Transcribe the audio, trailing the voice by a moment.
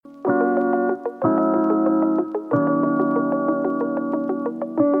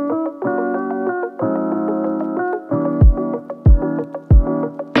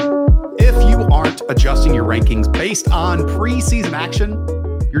rankings based on preseason action,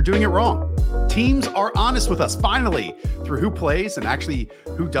 you're doing it wrong. Teams are honest with us finally through who plays and actually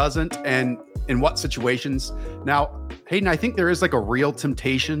who doesn't and in what situations. Now, Hayden, I think there is like a real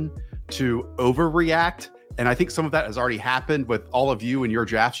temptation to overreact. And I think some of that has already happened with all of you in your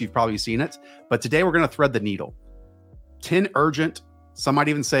drafts. You've probably seen it. But today we're going to thread the needle. 10 urgent, some might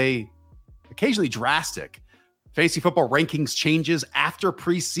even say occasionally drastic fantasy football rankings changes after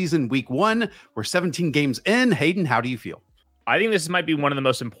preseason week 1. We're 17 games in. Hayden, how do you feel? I think this might be one of the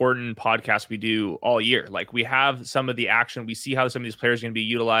most important podcasts we do all year. Like, we have some of the action. We see how some of these players are going to be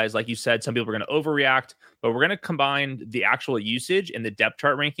utilized. Like you said, some people are going to overreact, but we're going to combine the actual usage and the depth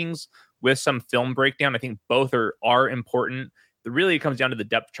chart rankings with some film breakdown. I think both are important. Really, it comes down to the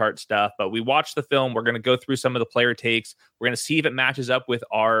depth chart stuff, but we watch the film. We're going to go through some of the player takes. We're going to see if it matches up with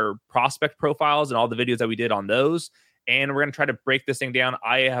our prospect profiles and all the videos that we did on those. And we're going to try to break this thing down.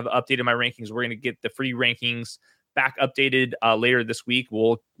 I have updated my rankings. We're going to get the free rankings back updated later this week.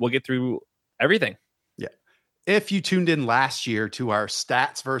 We'll get through everything. Yeah. If you tuned in last year to our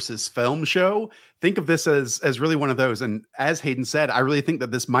stats versus film show, think of this as really one of those. And as Hayden said, I really think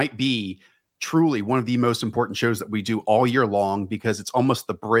that this might be truly one of the most important shows that we do all year long, because it's almost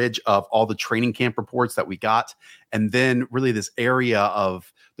the bridge of all the training camp reports that we got. And then really this area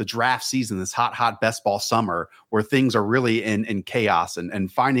of the draft season, this hot best ball summer, where things are really in chaos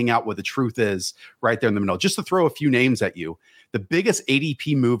and finding out what the truth is right there in the middle. Just to throw a few names at you, the biggest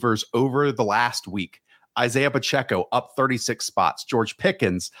ADP movers over the last week: Isaiah Pacheco up 36 spots, George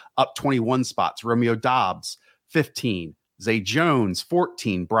Pickens up 21 spots, Romeo Dobbs 15, Zay Jones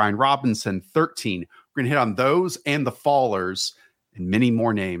 14, Brian Robinson 13. We're going to hit on those and the fallers and many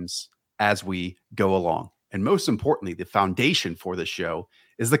more names as we go along. And most importantly, the foundation for this show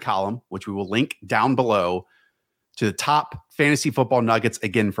is the column, which we will link down below, to the top fantasy football nuggets,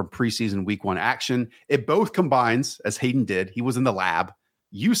 again, from preseason week 1 action. It both combines, as Hayden did, he was in the lab,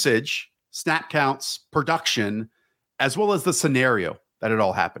 usage, snap counts, production, as well as the scenario that it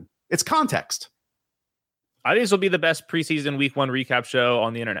all happened. It's context. I think this will be the best preseason week 1 recap show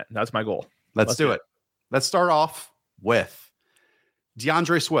on the internet. That's my goal. Let's do it. Let's start off with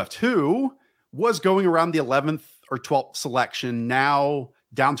DeAndre Swift, who was going around the 11th or 12th selection, now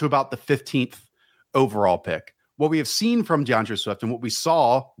down to about the 15th overall pick. What we have seen from DeAndre Swift and what we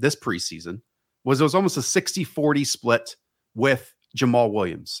saw this preseason was it was almost a 60-40 split with Jamal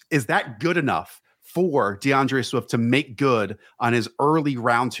Williams. Is that good enough for DeAndre Swift to make good on his early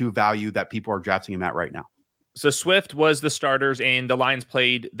round 2 value that people are drafting him at right now? So Swift was the starters, and the Lions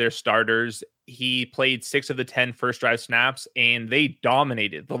played their starters. He played 6 of the 10 first drive snaps, and they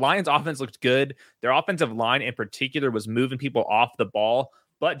dominated. The Lions offense looked good. Their offensive line in particular was moving people off the ball,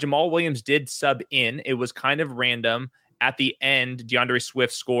 but Jamal Williams did sub in. It was kind of random. At the end, DeAndre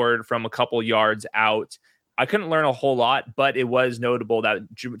Swift scored from a couple yards out. I couldn't learn a whole lot, but it was notable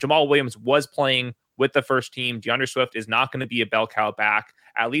that Jamal Williams was playing with the first team. DeAndre Swift is not going to be a bell cow back,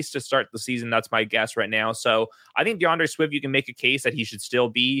 at least to start the season. That's my guess right now. So I think DeAndre Swift, you can make a case that he should still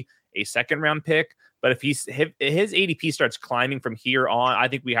be a second-round pick. But if his ADP starts climbing from here on, I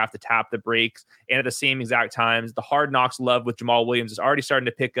think we have to tap the brakes. And at the same exact times, the Hard Knocks love with Jamal Williams is already starting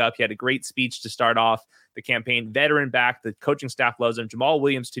to pick up. He had a great speech to start off the campaign. Veteran back. The coaching staff loves him. Jamal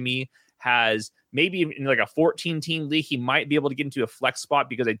Williams, to me, has maybe in like a 14-team league, he might be able to get into a flex spot,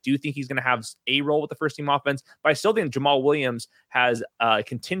 because I do think he's going to have a role with the first team offense. But I still think Jamal Williams has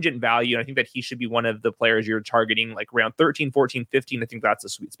contingent value, and I think that he should be one of the players you're targeting, like around 13, 14, 15. I think that's a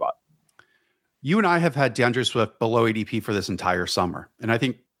sweet spot. You and I have had DeAndre Swift below ADP for this entire summer. And I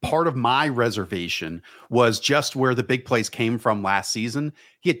think part of my reservation was just where the big plays came from last season.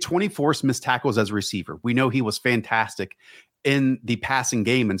 He had 24 missed tackles as a receiver. We know he was fantastic in the passing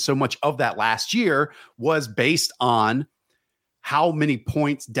game. And so much of that last year was based on how many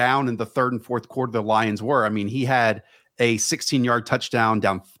points down in the third and fourth quarter the Lions were. I mean, he had a 16-yard touchdown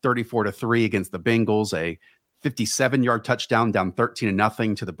down 34-3 against the Bengals, a 57-yard touchdown down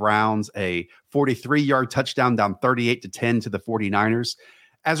 13-0 to the Browns, a 43-yard touchdown down 38-10 to the 49ers.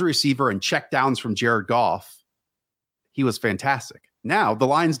 As a receiver and check downs from Jared Goff, he was fantastic. Now, the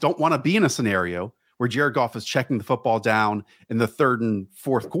Lions don't want to be in a scenario where Jared Goff is checking the football down in the third and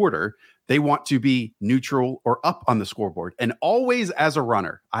fourth quarter. They want to be neutral or up on the scoreboard. And always as a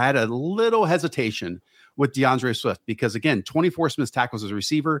runner, I had a little hesitation with DeAndre Swift because, again, 24 missed tackles as a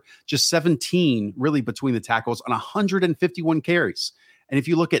receiver, just 17 really between the tackles on 151 carries. And if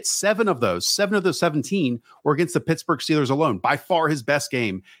you look at 7 of those 17 were against the Pittsburgh Steelers alone, by far his best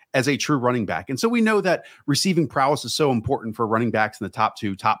game as a true running back. And so we know that receiving prowess is so important for running backs in the top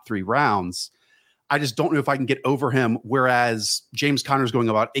 2, top 3 rounds. I just don't know if I can get over him. Whereas James Conner's going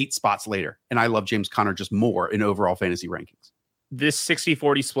about 8 spots later. And I love James Conner just more in overall fantasy rankings. This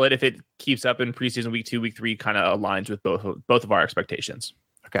 60-40 split, if it keeps up in preseason week 2, week 3, kind of aligns with both of our expectations.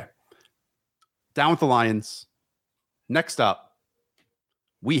 Okay. Down with the Lions. Next up,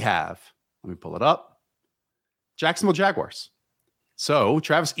 we have, let me pull it up, Jacksonville Jaguars. So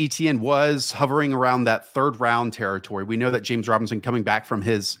Travis Etienne was hovering around that 3rd round territory. We know that James Robinson, coming back from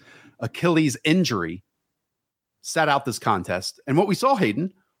his Achilles injury, sat out this contest. And what we saw,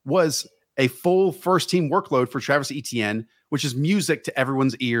 Hayden, was a full first team workload for Travis Etienne, which is music to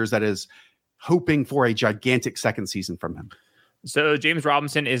everyone's ears that is hoping for a gigantic second season from him. So James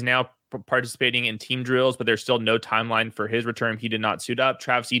Robinson is now participating in team drills, but there's still no timeline for his return. He did not suit up.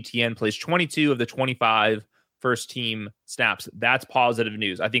 Travis Etienne plays 22 of the 25 first team snaps. That's positive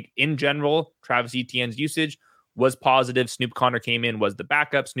news. I think in general, Travis Etienne's usage was positive. Snoop Conner came in, was the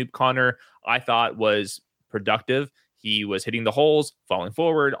backup. Snoop Conner, I thought, was productive. He was hitting the holes, falling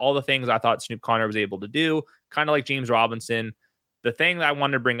forward, all the things I thought Snoop Conner was able to do, kind of like James Robinson. The thing that I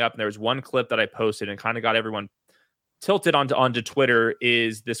wanted to bring up, and there was one clip that I posted and kind of got everyone tilted onto Twitter,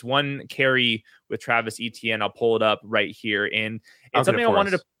 is this one carry with Travis Etienne. I'll pull it up right here. And it's something I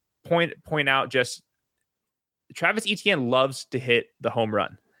wanted to point out. Just Travis Etienne loves to hit the home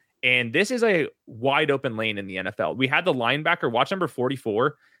run. And this is a wide open lane in the NFL. We had the linebacker, watch number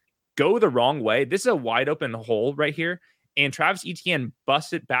 44, go the wrong way. This is a wide open hole right here. And Travis Etienne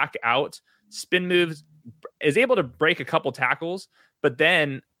busts it back out, spin moves, is able to break a couple tackles, but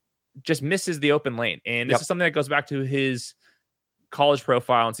then just misses the open lane. And this is something that goes back to his college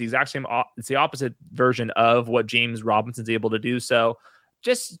profile. And it's the opposite version of what James Robinson's able to do. So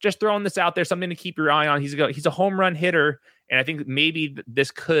just throwing this out there, something to keep your eye on. He's a home run hitter. And I think maybe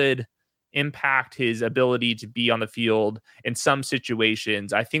this could impact his ability to be on the field in some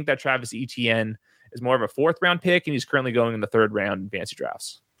situations. I think that Travis Etienne is more of a 4th round pick, and he's currently going in the 3rd round in fantasy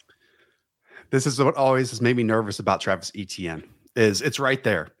drafts. This is what always has made me nervous about Travis Etienne. Is it's right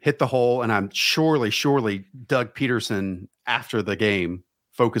there, hit the hole, and I'm surely Doug Peterson after the game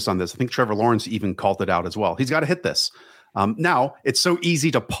focused on this. I think Trevor Lawrence even called it out as well. He's got to hit this. Now it's so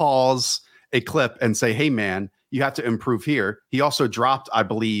easy to pause a clip and say, "Hey, man, you have to improve here." He also dropped, I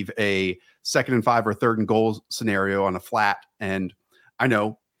believe, a 2nd and 5 or 3rd and goal scenario on a flat. And I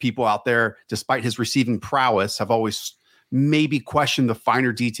know people out there, despite his receiving prowess, have always maybe questioned the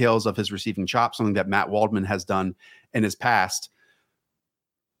finer details of his receiving chop, something that Matt Waldman has done in his past.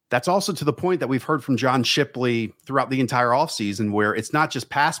 That's also to the point that we've heard from John Shipley throughout the entire offseason, where it's not just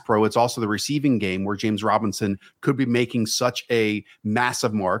pass pro, it's also the receiving game, where James Robinson could be making such a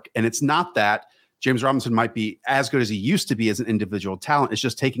massive mark. And it's not that James Robinson might be as good as he used to be as an individual talent. It's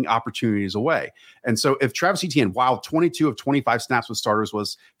just taking opportunities away. And so if Travis Etienne, while 22 of 25 snaps with starters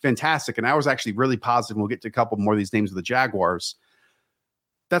was fantastic, and I was actually really positive, and we'll get to a couple more of these names of the Jaguars,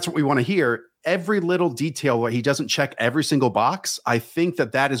 that's what we want to hear. Every little detail where he doesn't check every single box, I think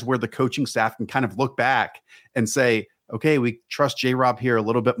that is where the coaching staff can kind of look back and say, okay, we trust J-Rob here a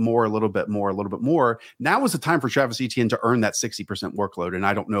little bit more. Now is the time for Travis Etienne to earn that 60% workload, and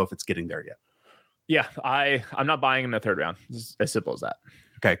I don't know if it's getting there yet. Yeah, I'm not buying him in the 3rd round. It's as simple as that.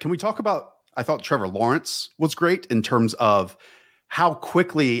 Okay, can we talk about, I thought Trevor Lawrence was great in terms of how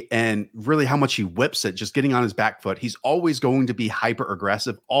quickly and really how much he whips it, just getting on his back foot. He's always going to be hyper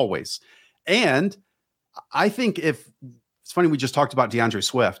aggressive, always. And I think it's funny, we just talked about DeAndre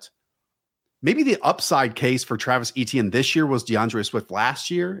Swift. Maybe the upside case for Travis Etienne this year was DeAndre Swift last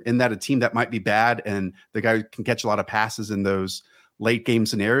year, in that a team that might be bad and the guy can catch a lot of passes in those late game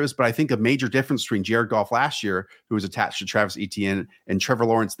scenarios. But I think a major difference between Jared Goff last year, who was attached to Travis Etienne, and Trevor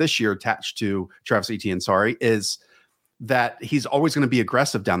Lawrence this year attached to Travis Etienne, is that he's always going to be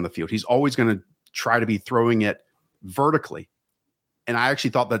aggressive down the field. He's always going to try to be throwing it vertically. And I actually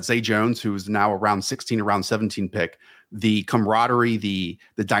thought that Zay Jones, who is now around 16, around 17 pick, the camaraderie, the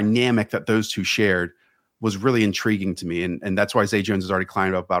dynamic that those two shared was really intriguing to me. And that's why Zay Jones has already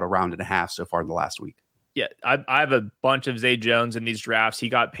climbed up about a round and a half so far in the last week. Yeah, I have a bunch of Zay Jones in these drafts. He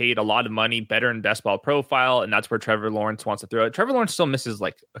got paid a lot of money, better in best ball profile, and that's where Trevor Lawrence wants to throw it. Trevor Lawrence still misses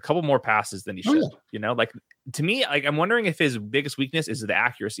like a couple more passes than he should. You know, like to me, like I'm wondering if his biggest weakness is the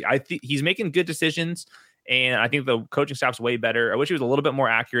accuracy. I think he's making good decisions, and I think the coaching staff's way better. I wish he was a little bit more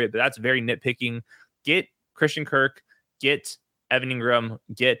accurate, but that's very nitpicking. Get Christian Kirk, get Evan Ingram,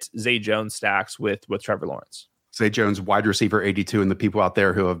 get Zay Jones stacks with Trevor Lawrence. Zay Jones, wide receiver 82, and the people out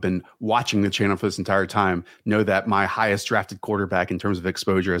there who have been watching the channel for this entire time know that my highest drafted quarterback in terms of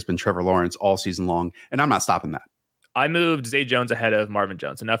exposure has been Trevor Lawrence all season long, and I'm not stopping that. I moved Zay Jones ahead of Marvin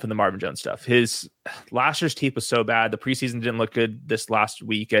Jones. Enough in the Marvin Jones stuff. His last year's tape was so bad. The preseason didn't look good this last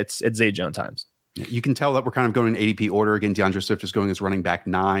week. It's Zay Jones times. You can tell that we're kind of going in ADP order. Again, DeAndre Swift is going as running back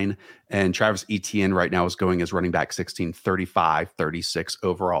 9, and Travis Etienne right now is going as running back 16, 35, 36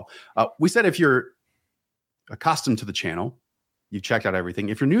 overall. We said if you're accustomed to the channel, you've checked out everything.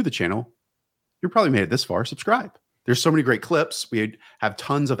 If you're new to the channel, you're probably made it this far. Subscribe. There's so many great clips. We have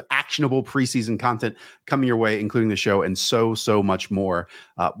tons of actionable preseason content coming your way, including the show and so much more.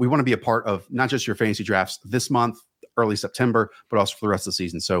 We want to be a part of not just your fantasy drafts this month, early September, but also for the rest of the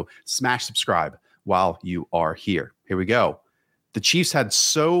season. So smash subscribe while you are here. Here we go. The Chiefs had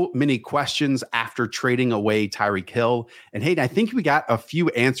so many questions after trading away Tyreek Hill. And Hayden, I think we got a few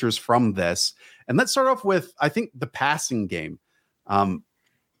answers from this. And let's start off with, I think, the passing game.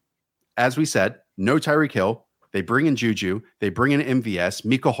 As we said, no Tyreek Hill. They bring in Juju. They bring in MVS.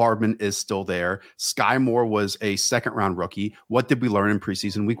 Mecole Hardman is still there. Sky Moore was a second-round rookie. What did we learn in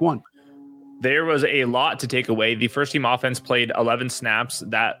preseason week 1? There was a lot to take away. The first team offense played 11 snaps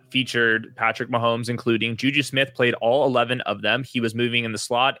that featured Patrick Mahomes, including Juju Smith played all 11 of them. He was moving in the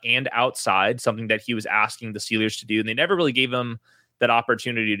slot and outside, something that he was asking the Steelers to do. And they never really gave him that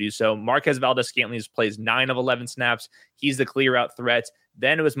opportunity to do so. Marquez Valdes-Scantling plays 9 of 11 snaps. He's the clear out threat.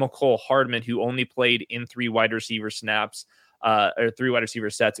 Then it was Mecole Hardman, who only played in 3 wide receiver snaps, or 3 wide receiver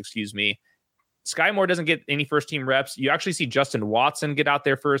sets, excuse me. Sky Moore doesn't get any first team reps. You actually see Justin Watson get out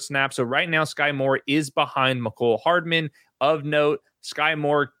there for a snap. So right now, Sky Moore is behind Mecole Hardman. Of note, Sky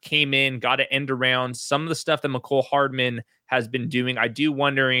Moore came in, got to end around some of the stuff that Mecole Hardman has been doing. I do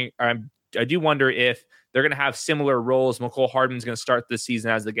wonder if they're going to have similar roles. Mecole Hardman's going to start this season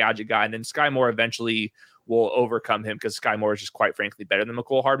as the gadget guy, and then Sky Moore eventually will overcome him because Sky Moore is just quite frankly better than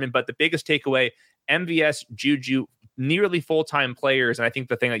Mecole Hardman. But the biggest takeaway, MVS, Juju, nearly full-time players. And I think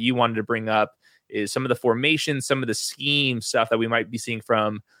the thing that you wanted to bring up is some of the formation, some of the scheme stuff that we might be seeing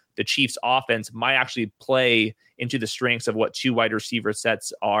from the Chiefs offense might actually play into the strengths of what 2 wide receiver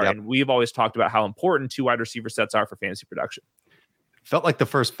sets are. Yep. And we've always talked about how important 2 wide receiver sets are for fantasy production. Felt like the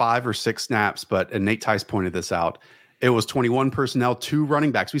first 5 or 6 snaps, and Nate Tice pointed this out. It was 21 personnel, 2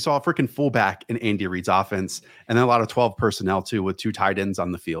 running backs. We saw a freaking fullback in Andy Reid's offense, and then a lot of 12 personnel too, with 2 tight ends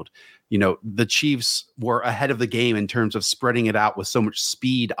on the field. You know, the Chiefs were ahead of the game in terms of spreading it out with so much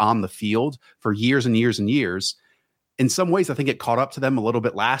speed on the field for years and years and years. In some ways, I think it caught up to them a little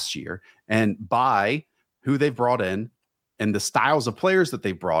bit last year. And by who they've brought in and the styles of players that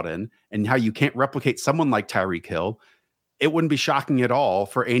they've brought in and how you can't replicate someone like Tyreek Hill, it wouldn't be shocking at all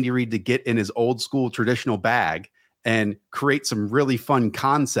for Andy Reid to get in his old school traditional bag and create some really fun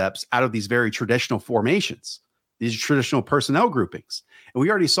concepts out of these very traditional formations, these traditional personnel groupings. And we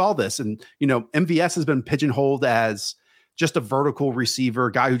already saw this. And, you know, MVS has been pigeonholed as just a vertical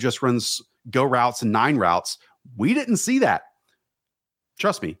receiver, guy who just runs go routes and 9 routes. We didn't see that.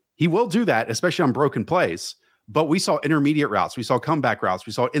 Trust me, he will do that, especially on broken plays. But we saw intermediate routes. We saw comeback routes.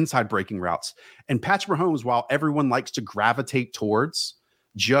 We saw inside breaking routes. And Patrick Mahomes, while everyone likes to gravitate towards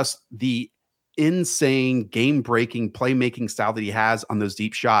just the insane game-breaking playmaking style that he has on those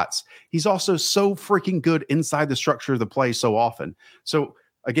deep shots, he's also so freaking good inside the structure of the play so often. So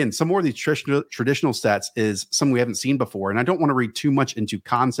again, some more of these traditional stats is something we haven't seen before. And I don't want to read too much into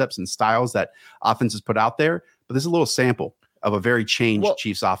concepts and styles that offenses put out there, but this is a little sample of a very changed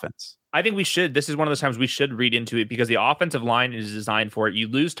Chiefs offense. I think we should. This is one of those times we should read into it because the offensive line is designed for it. You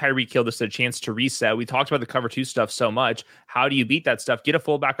lose Tyreek Hill, this is a chance to reset. We talked about the cover 2 stuff so much. How do you beat that stuff? Get a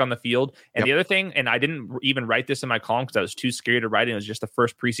fullback on the field. And the other thing, and I didn't even write this in my column because I was too scared to write it. It was just the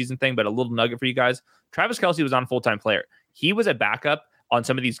first preseason thing, but a little nugget for you guys. Travis Kelce was on full-time player. He was a backup on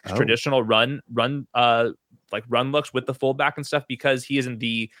some of these traditional run looks with the fullback and stuff because he isn't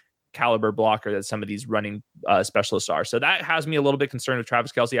the caliber blocker that some of these running specialists are. So that has me a little bit concerned with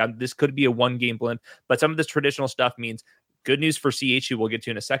Travis Kelce. This could be a 1-game blimp, but some of this traditional stuff means good news for CH, who we'll get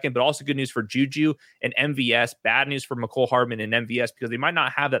to in a second, but also good news for Juju and MVS, bad news for Mecole Hardman and MVS, because they might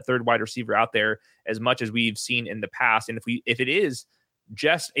not have that 3rd wide receiver out there as much as we've seen in the past. And if it is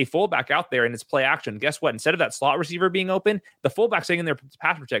just a fullback out there and it's play action, guess what? Instead of that slot receiver being open, the fullback staying in there to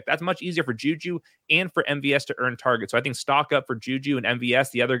pass protect. That's much easier for Juju and for MVS to earn targets. So I think stock up for Juju and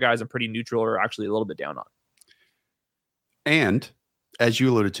MVS. The other guys I'm pretty neutral or actually a little bit down on. And as you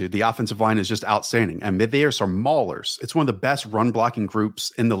alluded to, the offensive line is just outstanding. And they are maulers. It's one of the best run blocking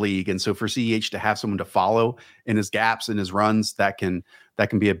groups in the league. And so for CEH to have someone to follow in his gaps and his runs, that can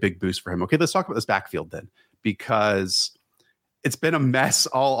be a big boost for him. Okay, let's talk about this backfield then, because it's been a mess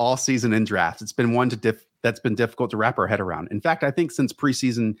all season in drafts. It's been one that's been difficult to wrap our head around. In fact, I think since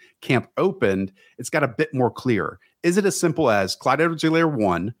preseason camp opened, it's got a bit more clear. Is it as simple as Clyde Edwards-Helaire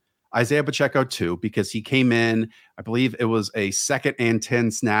 1, Isaiah Pacheco 2, because he came in, I believe it was a 2nd and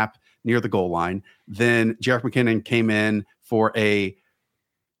 10 snap near the goal line. Then Jerick McKinnon came in for a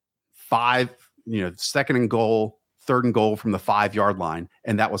 5 second and goal, third and goal from the 5-yard line,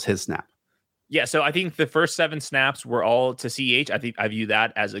 and that was his snap. Yeah, so I think the first 7 snaps were all to CH. I view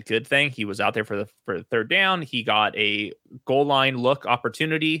that as a good thing. He was out there for the third down. He got a goal line look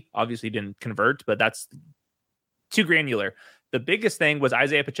opportunity. Obviously didn't convert, but that's too granular. The biggest thing was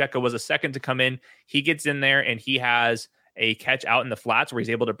Isaiah Pacheco was a second to come in. He gets in there and he has a catch out in the flats where he's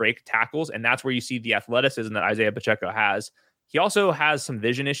able to break tackles, and that's where you see the athleticism that Isaiah Pacheco has. He also has some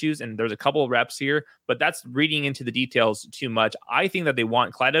vision issues, and there's a couple of reps here, but that's reading into the details too much. I think that they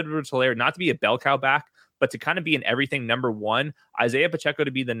want Clyde Edwards-Helaire not to be a bell cow back, but to kind of be an everything number 1, Isaiah Pacheco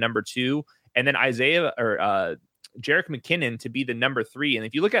to be the number 2, and then Jerick McKinnon to be the number 3. And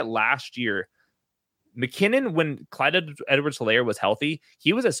if you look at last year, McKinnon, when Clyde Edwards-Helaire was healthy,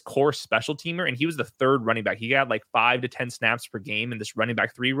 he was a core special teamer, and he was the third running back. He got like 5 to 10 snaps per game in this running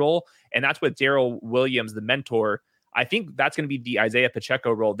back 3 role, and that's what Darrell Williams, the mentor, I think that's going to be the Isaiah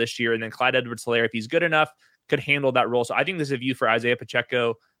Pacheco role this year. And then Clyde Edwards-Helaire, if he's good enough, could handle that role. So I think there's a view for Isaiah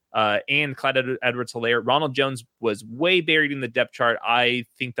Pacheco and Clyde Edwards-Helaire. Ronald Jones was way buried in the depth chart. I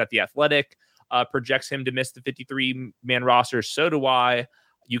think that The Athletic projects him to miss the 53-man roster. So do I.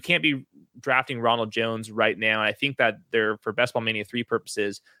 You can't be drafting Ronald Jones right now. And I think that they're, for Best Ball Mania 3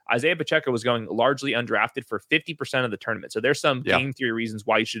 purposes, Isaiah Pacheco was going largely undrafted for 50% of the tournament. So there's some game theory reasons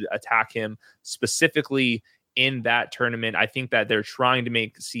why you should attack him specifically in that tournament. I think that they're trying to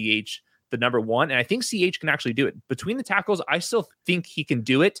make CH the number 1, and I think CH can actually do it. Between the tackles, I still think he can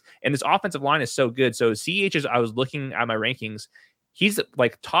do it, and this offensive line is so good. So CH, as I was looking at my rankings, he's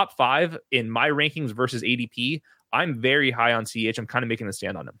like top 5 in my rankings versus ADP. I'm very high on CH. I'm kind of making a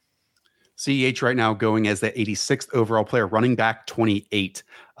stand on him. CH right now going as the 86th overall player, running back 28.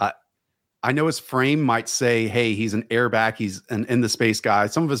 I know his frame might say, hey, he's an airback. He's an in the space guy.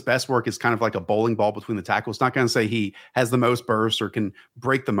 Some of his best work is kind of like a bowling ball between the tackles. Not going to say he has the most bursts or can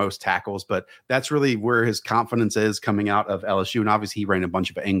break the most tackles, but that's really where his confidence is coming out of LSU. And obviously he ran a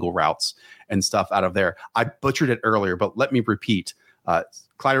bunch of angle routes and stuff out of there. I butchered it earlier, but let me repeat. Clyde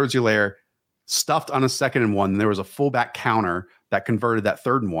Edwards-Helaire stuffed on a 2nd and 1. And there was a fullback counter that converted that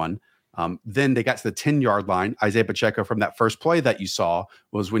 3rd and 1. Then they got to the 10-yard line. Isaiah Pacheco, from that first play that you saw,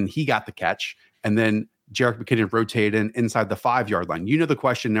 was when he got the catch. And then Jerick McKinnon rotated inside the 5-yard line. The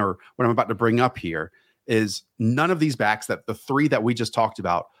question, or what I'm about to bring up here, is none of these backs, that the 3 that we just talked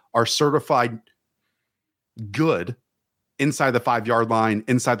about, are certified good inside the 5-yard line,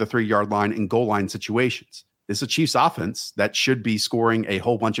 inside the 3-yard line, in goal line situations. This is a Chiefs offense that should be scoring a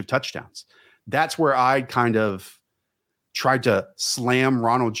whole bunch of touchdowns. That's where I kind of tried to slam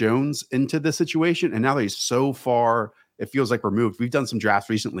Ronald Jones into this situation. And now that he's so far, it feels like removed. We've done some drafts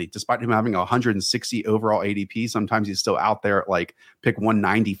recently, despite him having 160 overall ADP. Sometimes he's still out there at like pick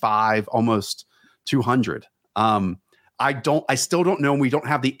 195, almost 200. I still don't know. And we don't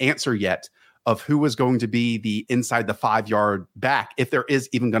have the answer yet of who is going to be the inside the 5-yard back, if there is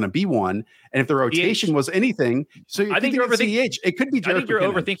even going to be one, and if the rotation was anything. So I think you're overthinking CH. It could be Jerick I think you're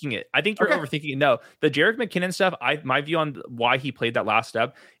McKinnon. overthinking it. I think you're overthinking it. No, the Jerick McKinnon stuff, my view on why he played that last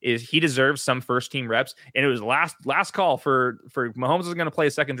step is he deserves some first team reps, and it was last call for Mahomes was going to play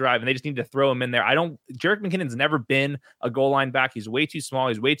a second drive, and they just need to throw him in there. Jerick McKinnon's never been a goal line back. He's way too small.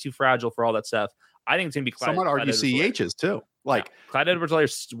 He's way too fragile for all that stuff. I think it's going to be Clyde. Some might argue CEH's too. Clyde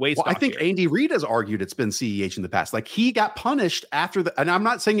Edwards-Helaire's way I think Andy Reid has argued it's been CEH in the past. Like, he got punished after and I'm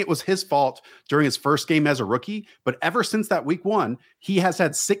not saying it was his fault during his first game as a rookie, but ever since that week 1, he has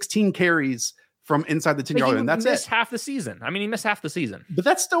had 16 carries from inside the 10-yard line, and that's missed half the season. I mean, he missed half the season. But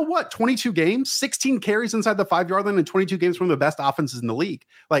that's still 22 games, 16 carries inside the 5-yard line, and 22 games from the best offenses in the league.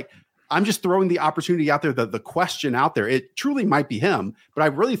 Like, I'm just throwing the opportunity out there, the question out there. It truly might be him, but I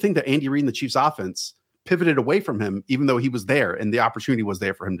really think that Andy Reid and the Chiefs offense pivoted away from him, even though he was there and the opportunity was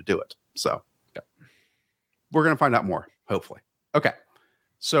there for him to do it. So we're going to find out more, hopefully. Okay.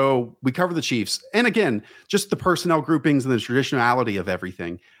 So we cover the Chiefs. And again, just the personnel groupings and the traditionality of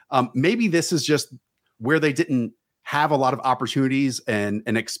everything. Maybe this is just where they didn't have a lot of opportunities and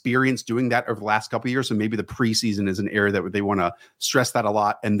experience doing that over the last couple of years. So maybe the preseason is an area that they want to stress that a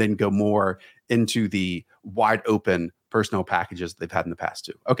lot and then go more into the wide open personnel packages that they've had in the past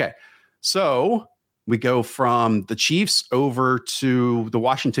too. Okay. So we go from the Chiefs over to the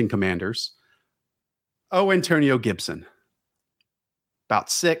Washington Commanders. Antonio Gibson. About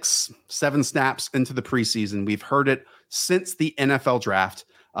 6-7 snaps into the preseason. We've heard it since the NFL draft.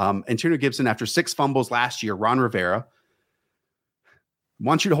 Antonio Gibson, after 6 fumbles last year, Ron Rivera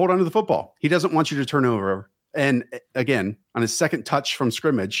wants you to hold on to the football. He doesn't want you to turn over. And again, on his second touch from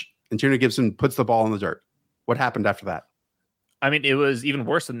scrimmage, Antonio Gibson puts the ball in the dirt. What happened after that? I mean, it was even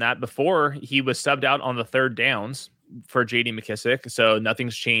worse than that. Before, he was subbed out on the third downs. for JD McKissic. So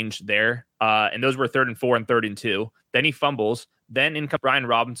nothing's changed there. And those were 3rd and 4 and 3rd and 2. Then he fumbles. Then in comes Brian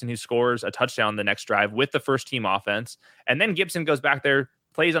Robinson, who scores a touchdown the next drive with the first team offense. And then Gibson goes back there,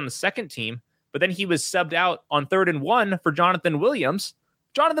 plays on the second team. But then he was subbed out on 3rd and 1 for Jonathan Williams.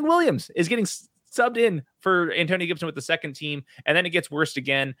 Jonathan Williams is getting subbed in for Antonio Gibson with the second team. And then it gets worse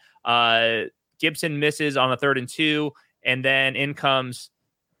again. Gibson misses on a 3rd and 2. And then in comes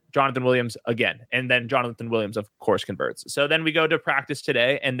Jonathan Williams again. And then Jonathan Williams, of course, converts. So then we go to practice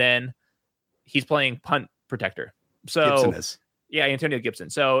today, and then he's playing punt protector. So Gibson is. Yeah, Antonio Gibson.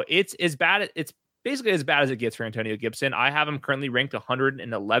 So it's as bad. It's basically as bad as it gets for Antonio Gibson. I have him currently ranked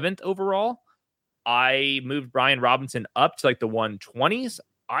 111th overall. I moved Brian Robinson up to like the 120s.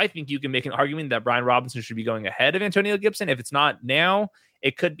 I think you can make an argument that Brian Robinson should be going ahead of Antonio Gibson. If it's not now,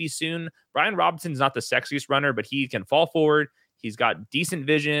 it could be soon. Brian Robinson's not the sexiest runner, but he can fall forward. He's got decent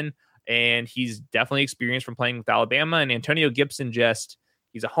vision, and he's definitely experienced from playing with Alabama. And Antonio Gibson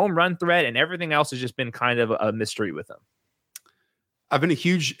he's a home run threat, and everything else has just been kind of a mystery with him. I've been a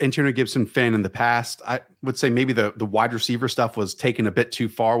huge Antonio Gibson fan in the past. I would say maybe the wide receiver stuff was taken a bit too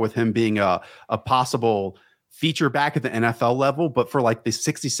far with him being a possible feature back at the NFL level. But for like the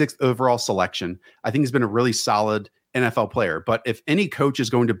 66th overall selection, I think he's been a really solid NFL player. But if any coach is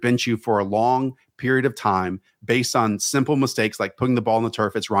going to bench you for a long period of time based on simple mistakes like putting the ball in the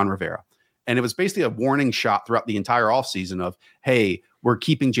turf, it's Ron Rivera. And it was basically a warning shot throughout the entire offseason of, hey, we're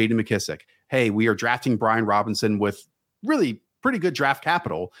keeping J.D. McKissic. Hey, we are drafting Brian Robinson with really pretty good draft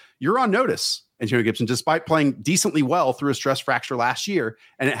capital. You're on notice, Antonio Gibson, despite playing decently well through a stress fracture last year,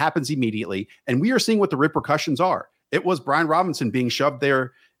 and it happens immediately. And we are seeing what the repercussions are. It was Brian Robinson being shoved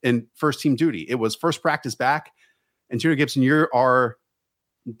there in first team duty. It was first practice back. Antonio Gibson, you are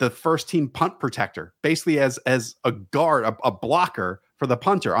the first team punt protector, basically as a guard, a blocker for the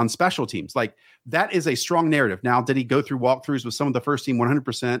punter on special teams. Like, that is a strong narrative. Now, did he go through walkthroughs with some of the first team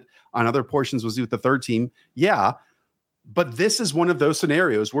 100%? On other portions was he with the third team? Yeah. But this is one of those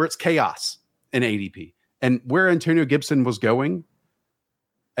scenarios where it's chaos in ADP. And where Antonio Gibson was going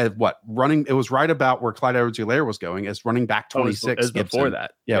at running, it was right about where Clyde Edwards-Helaire was going as running back 26. It was before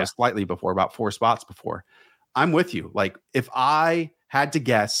that. Yeah, it was slightly before, about 4 spots before. I'm with you. Like, if I had to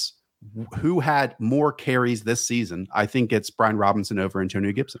guess who had more carries this season, I think it's Brian Robinson over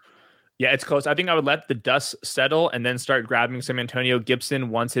Antonio Gibson. Yeah, it's close. I think I would let the dust settle and then start grabbing some Antonio Gibson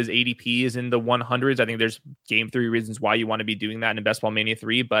once his ADP is in the 100s. I think there's game 3 reasons why you want to be doing that in Best Ball Mania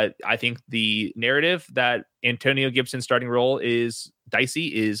 3. But I think the narrative that Antonio Gibson's starting role is dicey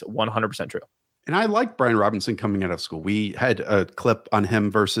is 100% true. And I like Brian Robinson coming out of school. We had a clip on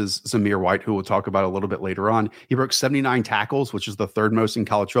him versus Zamir White, who we'll talk about a little bit later on. He broke 79 tackles, which is the 3rd most in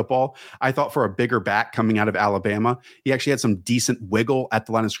college football. I thought for a bigger back coming out of Alabama, he actually had some decent wiggle at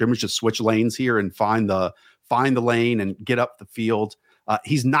the line of scrimmage to switch lanes here and find the lane and get up the field.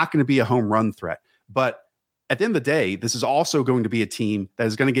 He's not going to be a home run threat. But at the end of the day, this is also going to be a team that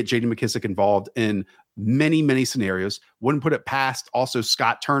is going to get J.D. McKissic involved in many, many scenarios. Wouldn't put it past also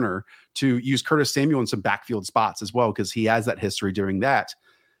Scott Turner to use Curtis Samuel in some backfield spots as well, because he has that history doing that.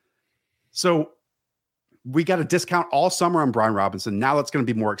 So we got a discount all summer on Brian Robinson. Now it's going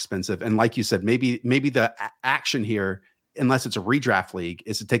to be more expensive. And like you said, maybe the action here, unless it's a redraft league,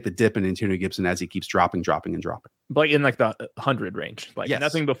 is to take the dip in Antonio Gibson as he keeps dropping. But in like the 100 range, like yes.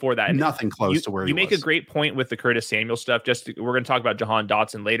 Nothing before that. Nothing close to where you make a great point with the Curtis Samuel stuff. We're going to talk about Jahan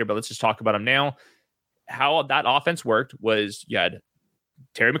Dotson later, but let's just talk about him now. How that offense worked was you had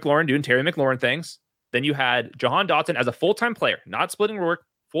Terry McLaurin doing Terry McLaurin things. Then you had Jahan Dotson as a full-time player, not splitting work,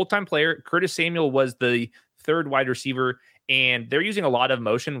 full-time player. Curtis Samuel was the 3rd wide receiver, and they're using a lot of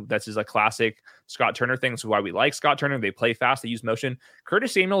motion. That's just a classic Scott Turner thing. This is why we like Scott Turner. They play fast. They use motion.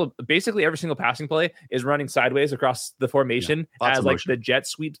 Curtis Samuel, basically every single passing play is running sideways across the formation as like the jet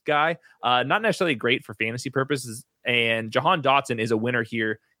sweep guy. Not necessarily great for fantasy purposes. And Jahan Dotson is a winner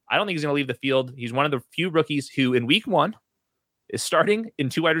here. I don't think he's going to leave the field. He's one of the few rookies who in week 1 is starting in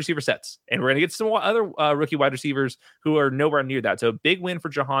 2 wide receiver sets. And we're going to get some other rookie wide receivers who are nowhere near that. So big win for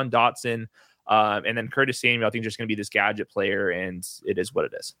Jahan Dotson. And then Curtis Samuel, I think, just going to be this gadget player, and it is what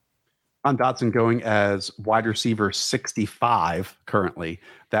it is. On Dotson going as wide receiver 65 currently.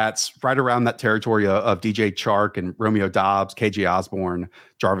 That's right around that territory of DJ Chark and Romeo Dobbs, KJ Osborne,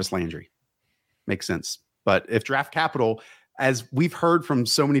 Jarvis Landry. Makes sense. But if draft capital, as we've heard from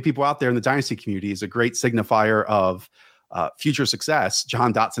so many people out there in the dynasty community, is a great signifier of future success,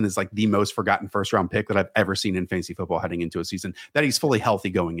 Jahan Dotson is like the most forgotten first-round pick that I've ever seen in fantasy football heading into a season that he's fully healthy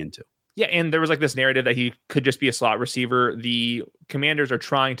going into. Yeah, and there was like this narrative that he could just be a slot receiver. The Commanders are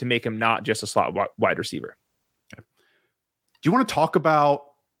trying to make him not just a slot wide receiver. Okay. Do you want to talk about,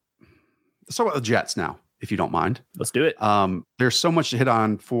 let's talk about the Jets now. if you don't mind. Let's do it. There's so much to hit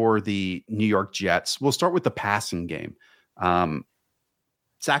on for the New York Jets. We'll start with the passing game.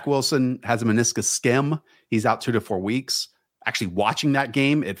 Zach Wilson has a meniscus skim. He's out 2 to 4 weeks. Actually, watching that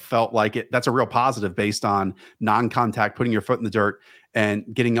game, it felt like that's a real positive based on non-contact, putting your foot in the dirt and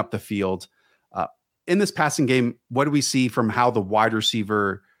getting up the field. In this passing game, what do we see from how the wide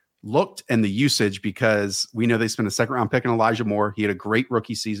receiver looked and the usage? Because we know they spent a second round pick on Elijah Moore. He had a great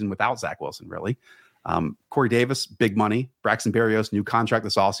rookie season without Zach Wilson, really. Corey Davis, big money. Braxton Berrios, new contract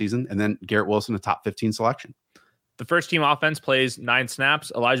this offseason. And then Garrett Wilson, a top 15 selection. The first team offense plays 9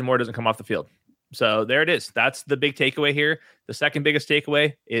 snaps. Elijah Moore doesn't come off the field. So there it is. That's the big takeaway here. The second biggest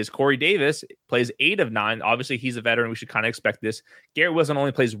takeaway is Corey Davis plays 8 of 9. Obviously, he's a veteran. We should kind of expect this. Garrett Wilson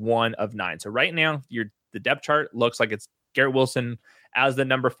only plays 1 of 9. So right now, the depth chart looks like it's Garrett Wilson as the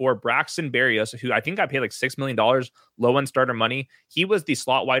number 4. Braxton Berrios, who I think got paid like $6 million, low end starter money. He was the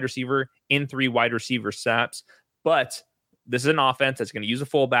slot wide receiver in 3 wide receiver snaps. But this is an offense that's going to use a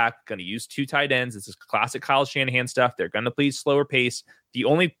fullback, going to use 2 tight ends. This is classic Kyle Shanahan stuff. They're going to play slower pace. The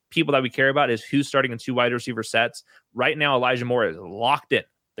only people that we care about is who's starting in 2 wide receiver sets. Right now, Elijah Moore is locked in.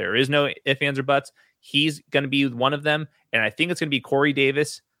 There is no ifs, ands, or buts. He's going to be one of them. And I think it's going to be Corey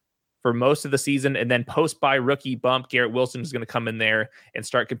Davis for most of the season. And then post-bye rookie bump, Garrett Wilson is going to come in there and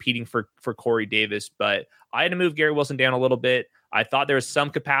start competing for Corey Davis. But I had to move Garrett Wilson down a little bit. I thought there was some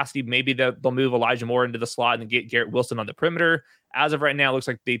capacity. Maybe they'll move Elijah Moore into the slot and get Garrett Wilson on the perimeter. As of right now, it looks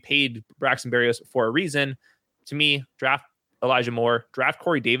like they paid Braxton Berrios for a reason. To me, draft Elijah Moore, draft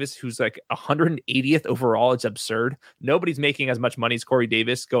Corey Davis, who's like 180th overall. It's absurd. Nobody's making as much money as Corey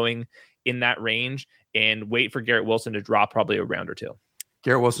Davis going in that range, and wait for Garrett Wilson to drop probably a round or 2.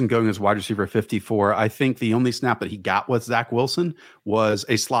 Garrett Wilson going as wide receiver 54. I think the only snap that he got with Zach Wilson was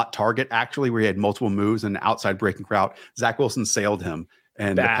a slot target, actually, where he had multiple moves and outside breaking route. Zach Wilson sailed him,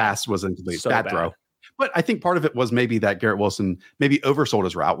 and the pass was incomplete. So bad throw. But I think part of it was maybe that Garrett Wilson maybe oversold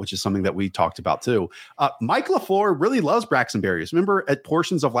his route, which is something that we talked about too. Mike LaFleur really loves Braxton Berrios. Remember at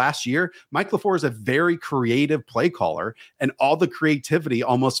portions of last year, Mike LaFleur is a very creative play caller, and all the creativity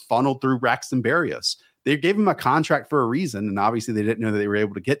almost funneled through Braxton Berrios. They gave him a contract for a reason, and obviously they didn't know that they were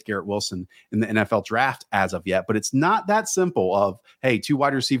able to get Garrett Wilson in the NFL draft as of yet. But it's not that simple of, hey, 2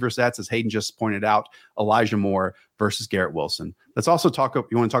 wide receiver sets, as Hayden just pointed out, Elijah Moore versus Garrett Wilson. Let's also talk.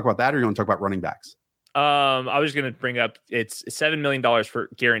 You want to talk about that, or you want to talk about running backs? I was going to bring up it's $7 million for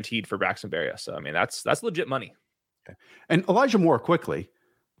guaranteed for Braxton Berrios. So I mean that's legit money. Okay. And Elijah Moore, quickly,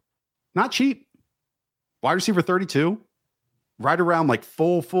 not cheap. Wide receiver 32. Right around like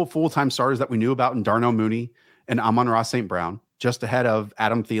full-time starters that we knew about in Darnell Mooney and Amon-Ra St. Brown, just ahead of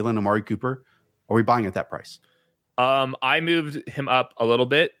Adam Thielen and Amari Cooper. Are we buying at that price? I moved him up a little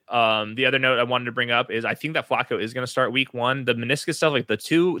bit. The other note I wanted to bring up is I think that Flacco is going to start week 1. The meniscus stuff, like the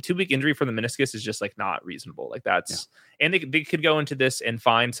two-week injury for the meniscus is just like not reasonable. Like that's, and they could go into this and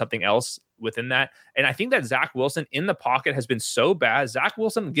find something else within that. And I think that Zach Wilson in the pocket has been so bad. Zach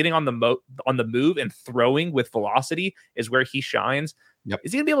Wilson getting on the move and throwing with velocity is where he shines. Yep.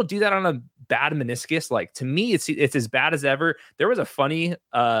 Is he gonna be able to do that on a bad meniscus? Like, to me, it's as bad as ever. There was a funny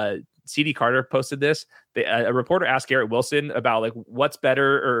CD Carter posted this. A reporter asked Garrett Wilson about like what's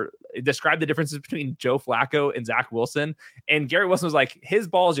better, or describe the differences between Joe Flacco and Zach Wilson. And Garrett Wilson was like, his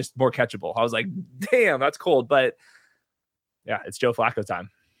ball is just more catchable. I was like, damn, that's cold. But yeah, it's Joe Flacco time.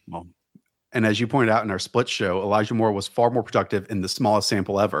 Well, and as you pointed out in our split show, Elijah Moore was far more productive in the smallest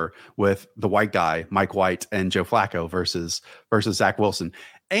sample ever with the white guy, Mike White, and Joe Flacco versus Zach Wilson.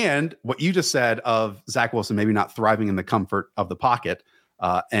 And what you just said of Zach Wilson maybe not thriving in the comfort of the pocket,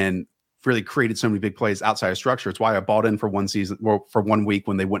 and really created so many big plays outside of structure. It's why I bought in for 1 season, or for 1 week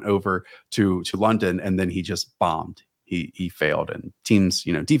when they went over to London, and then he just bombed. He failed, and teams,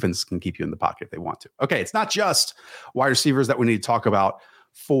 defense can keep you in the pocket if they want to. Okay, it's not just wide receivers that we need to talk about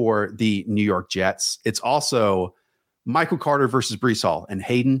for the New York Jets. It's also Michael Carter versus Breece Hall. And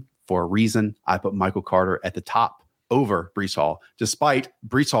Hayden, for a reason, I put Michael Carter at the top over Breece Hall, despite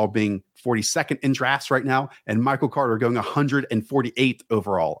Breece Hall being 42nd in drafts right now, and Michael Carter going 148th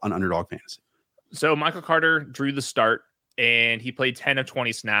overall on Underdog Fantasy. So Michael Carter drew the start, and he played 10 of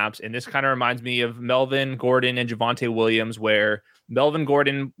 20 snaps. And this kind of reminds me of Melvin Gordon and Javonte Williams, where Melvin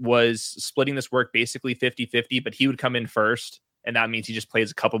Gordon was splitting this work basically 50-50, but he would come in first. And that means he just plays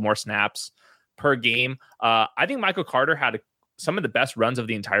a couple more snaps per game. I think Michael Carter had some of the best runs of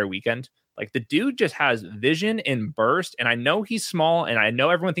the entire weekend. Like, the dude just has vision and burst. And I know he's small, and I know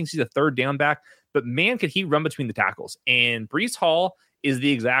everyone thinks he's a third down back, but man, could he run between the tackles. And Breece Hall is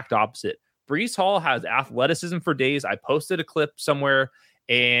the exact opposite. Breece Hall has athleticism for days. I posted a clip somewhere,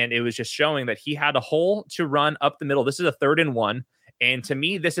 and it was just showing that he had a hole to run up the middle. This is a 3rd and 1. And to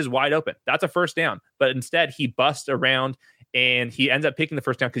me, this is wide open. That's a first down. But instead, he busts around and he ends up picking the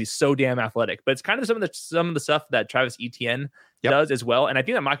first down because he's so damn athletic. But it's kind of some of the stuff that Travis Etienne does as well. And I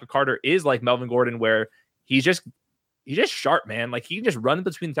think that Michael Carter is like Melvin Gordon, where he's just sharp, man. Like he can just run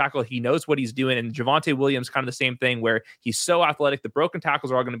between the tackle. He knows what he's doing. And Javonte Williams, kind of the same thing, where he's so athletic. The broken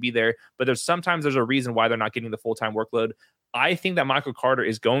tackles are all going to be there, but there's a reason why they're not getting the full-time workload. I think that Michael Carter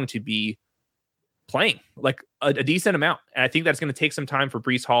is going to be playing like a decent amount. And I think that's going to take some time for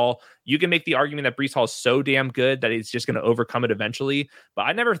Breece Hall. You can make the argument that Breece Hall is so damn good that he's just going to overcome it eventually. But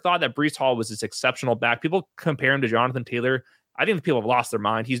I never thought that Breece Hall was this exceptional back. People compare him to Jonathan Taylor. I think people have lost their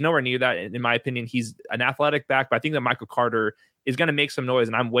mind. He's nowhere near that. In my opinion, he's an athletic back, but I think that Michael Carter is going to make some noise.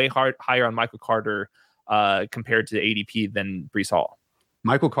 And I'm way higher on Michael Carter compared to the ADP than Breece Hall.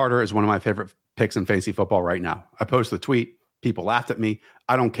 Michael Carter is one of my favorite picks in fantasy football right now. I posted the tweet. People laughed at me.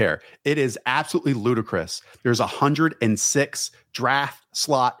 I don't care. It is absolutely ludicrous. There's 106 draft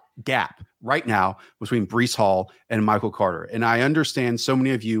slot gap right now between Breece Hall and Michael Carter. And I understand so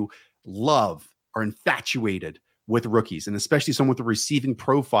many of you are infatuated with rookies, and especially someone with the receiving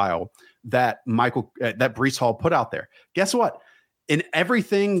profile that Breece Hall put out there. Guess what? In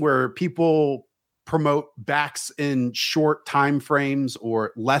everything where people promote backs in short time frames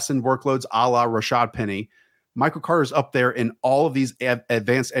or lessen workloads, a la Rashad Penny, Michael Carter's up there in all of these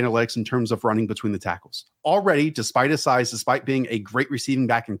advanced analytics in terms of running between the tackles. Already, despite his size, despite being a great receiving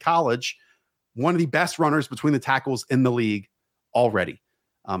back in college, one of the best runners between the tackles in the league already.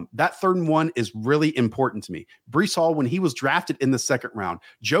 That 3rd and 1 is really important to me. Breece Hall, when he was drafted in the 2nd round,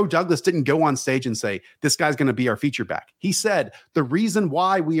 Joe Douglas didn't go on stage and say, this guy's going to be our feature back. He said, the reason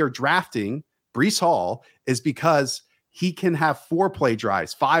why we are drafting Breece Hall is because he can have 4-play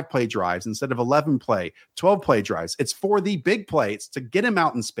drives, 5-play drives instead of 11-play, 12-play drives. It's for the big play. It's to get him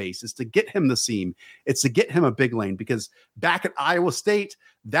out in space. It's to get him the seam. It's to get him a big lane, because back at Iowa State,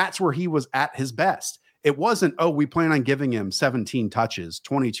 that's where he was at his best. It wasn't, we plan on giving him 17 touches,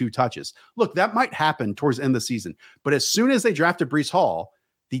 22 touches. Look, that might happen towards the end of the season. But as soon as they drafted Breece Hall,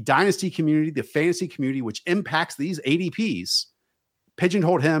 the dynasty community, the fantasy community, which impacts these ADPs,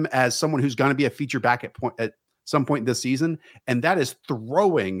 pigeonholed him as someone who's going to be a feature back at some point this season, and that is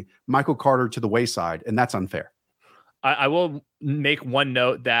throwing Michael Carter to the wayside, and that's unfair. I will make one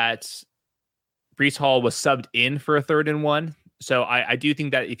note that Breece Hall was subbed in for a 3rd and 1. So I do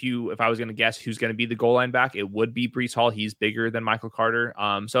think that if I was going to guess who's going to be the goal line back, it would be Breece Hall. He's bigger than Michael Carter.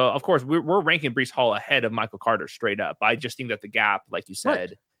 So of course we're ranking Breece Hall ahead of Michael Carter straight up. I just think that the gap, like you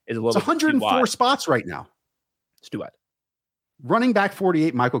said, is a little bit 104 spots right now. Let's do it. Running back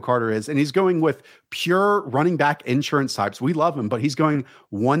 48, Michael Carter is, and he's going with pure running back insurance types. We love him, but he's going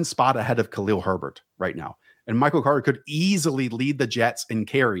 1 spot ahead of Khalil Herbert right now. And Michael Carter could easily lead the Jets in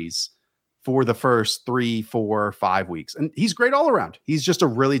carries for the first 3, 4, 5 weeks. And he's great all around. He's just a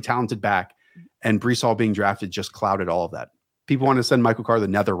really talented back, and Breece Hall being drafted just clouded all of that. People want to send Michael Carter to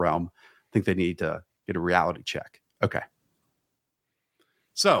the nether realm. I think they need to get a reality check. Okay.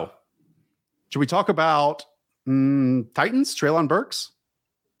 So should we talk about Titans, Treylon Burks?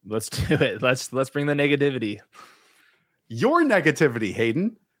 Let's do it. Let's bring the negativity. Your negativity,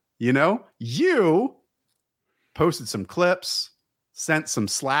 Hayden. You posted some clips, sent some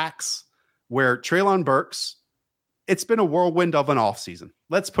slacks where Treylon Burks, it's been a whirlwind of an offseason.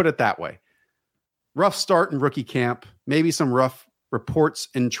 Let's put it that way. Rough start in rookie camp, maybe some rough reports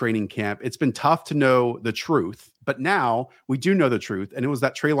in training camp. It's been tough to know the truth, but now we do know the truth. And it was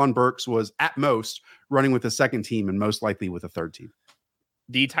that Treylon Burks was at most running with the 2nd team and most likely with a 3rd team.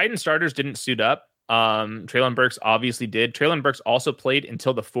 The Titan starters didn't suit up. Treylon Burks obviously did. Treylon Burks also played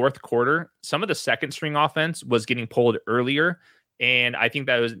until the 4th quarter. Some of the 2nd string offense was getting pulled earlier. And I think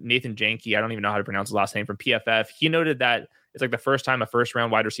that was Nathan Janke. I don't even know how to pronounce his last name, from PFF. He noted that it's like the first time a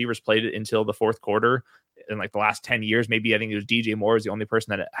 1st-round wide receivers played it until the 4th quarter in like the last 10 years. Maybe I think it was DJ Moore is the only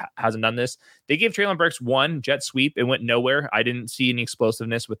person that hasn't done this. They gave Treylon Burks 1 jet sweep. It went nowhere. I didn't see any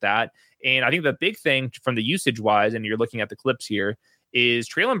explosiveness with that. And I think the big thing from the usage wise, and you're looking at the clips here, is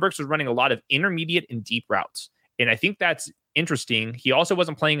Treylon Burks was running a lot of intermediate and deep routes. And I think that's interesting. He also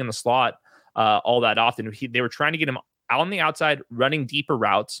wasn't playing in the slot all that often. They were trying to get him out on the outside, running deeper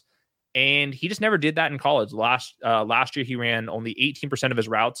routes. And he just never did that in college. Last year, he ran only 18% of his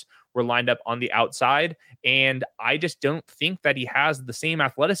routes were lined up on the outside. And I just don't think that he has the same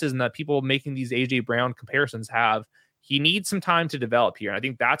athleticism that people making these A.J. Brown comparisons have. He needs some time to develop here. And I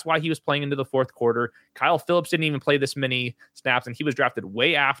think that's why he was playing into the 4th quarter. Kyle Phillips didn't even play this many snaps, and he was drafted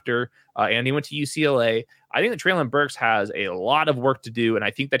way after, and he went to UCLA. I think that Treylon Burks has a lot of work to do, and I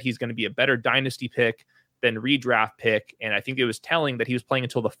think that he's going to be a better dynasty pick than redraft pick. And I think it was telling that he was playing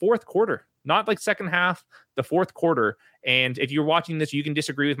until the fourth quarter, not like second half, the fourth quarter. And if you're watching this, you can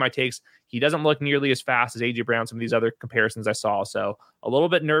disagree with my takes. He doesn't look nearly as fast as AJ Brown, some of these other comparisons I saw. So a little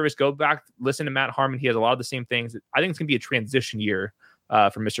bit nervous. Go back, listen to Matt Harmon. He has a lot of the same things. I think it's going to be a transition year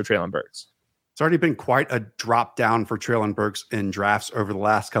for Mr. Treylon Burks. It's already been quite a drop down for Treylon Burks in drafts over the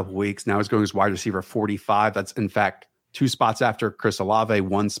last couple of weeks. Now he's going as wide receiver 45. That's, in fact, 2 spots after Chris Olave,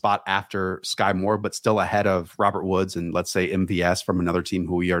 1 spot after Sky Moore, but still ahead of Robert Woods and, let's say, MVS from another team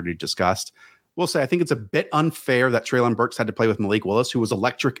who we already discussed. We'll say I think it's a bit unfair that Treylon Burks had to play with Malik Willis, who was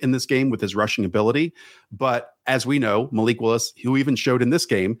electric in this game with his rushing ability. But as we know, Malik Willis, who even showed in this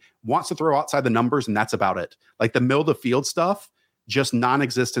game, wants to throw outside the numbers, and that's about it. Like the middle of the field stuff, just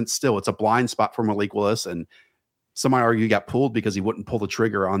non-existent still. It's a blind spot for Malik Willis, and some might argue he got pulled because he wouldn't pull the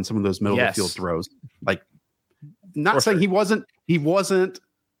trigger on some of those middle of the field throws. Like, not saying he wasn't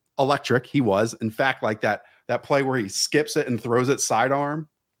electric. He was, in fact, like that play where he skips it and throws it sidearm,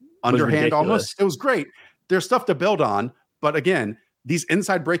 underhand almost. It was great. There's stuff to build on, but again, these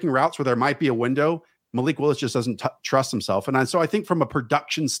inside breaking routes where there might be a window, Malik Willis just doesn't trust himself. And so I think from a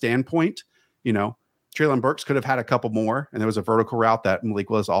production standpoint, Treylon Burks could have had a couple more, and there was a vertical route that Malik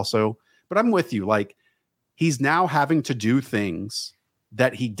Willis also. But I'm with you. Like, he's now having to do things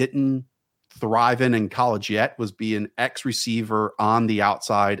that he didn't thrive in college yet, was be an X receiver on the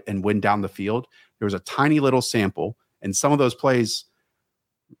outside and win down the field. There was a tiny little sample, and some of those plays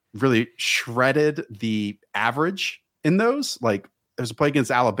really shredded the average in those. Like, there's a play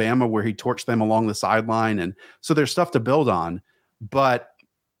against Alabama where he torched them along the sideline, and so there's stuff to build on. But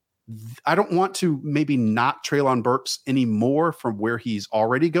I don't want to maybe not Treylon Burks anymore from where he's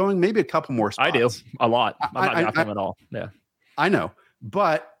already going. Maybe a couple more spots. I do. A lot. I'm not knocking him at all. Yeah. I know.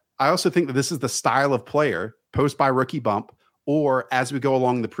 But I also think that this is the style of player, post by rookie bump, or as we go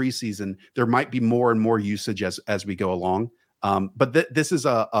along the preseason, there might be more and more usage as we go along. But this is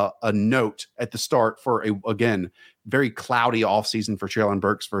a note at the start for again, very cloudy offseason for Treylon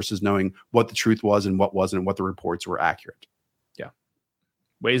Burks versus knowing what the truth was and what wasn't, and what the reports were accurate.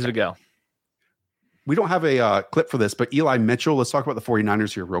 Ways to go. We don't have a clip for this, but Eli Mitchell, let's talk about the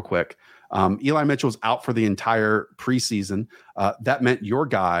 49ers here real quick. Eli Mitchell's out for the entire preseason. That meant your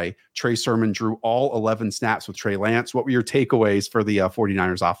guy, Trey Sermon, drew all 11 snaps with Trey Lance. What were your takeaways for the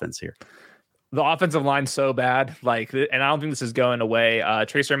 49ers offense here? The offensive line's so bad. And I don't think this is going away.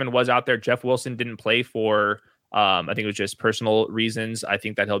 Trey Sermon was out there. Jeff Wilson didn't play for I think it was just personal reasons. I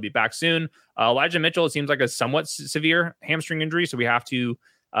think that he'll be back soon. Elijah Mitchell, it seems like a somewhat severe hamstring injury, so we have to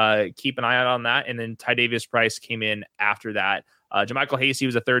keep an eye out on that. And then Tydavius Price came in after that. JaMychal Hasty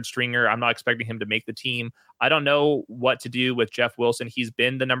was a third stringer. I'm not expecting him to make the team. I don't know what to do with Jeff Wilson. He's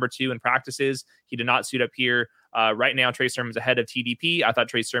been the number 2 in practices. He did not suit up here. Right now, Trey Sermon's ahead of TDP. I thought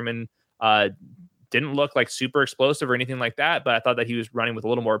Trey Sermon didn't look like super explosive or anything like that, but I thought that he was running with a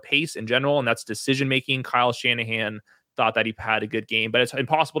little more pace in general, and that's decision-making. Kyle Shanahan thought that he had a good game, but it's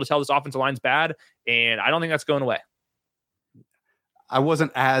impossible to tell this offensive line's bad, and I don't think that's going away. I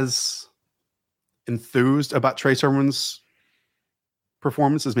wasn't as enthused about Trey Sermon's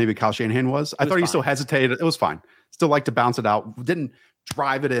performance as maybe Kyle Shanahan was. I thought he still hesitated. It was fine. Still like to bounce it out. Didn't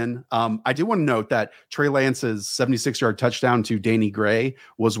drive it in. I do want to note that Trey Lance's 76-yard touchdown to Danny Gray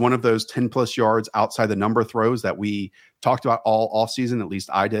was one of those 10-plus yards outside the number throws that we talked about all offseason. At least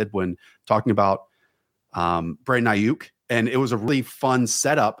I did when talking about Brandon Ayuk. And it was a really fun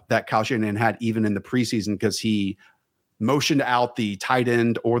setup that Kyle Shanahan had even in the preseason, because he motioned out the tight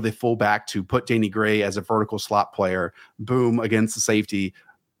end or the fullback to put Danny Gray as a vertical slot player. Boom, against the safety.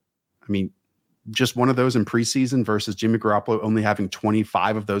 I mean, just one of those in preseason versus Jimmy Garoppolo only having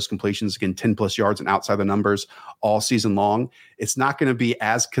 25 of those completions, again, 10-plus yards and outside the numbers all season long. It's not going to be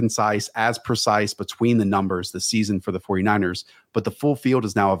as concise, as precise between the numbers this season for the 49ers, but the full field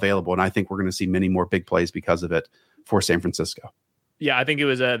is now available, and I think we're going to see many more big plays because of it for San Francisco. Yeah, I think it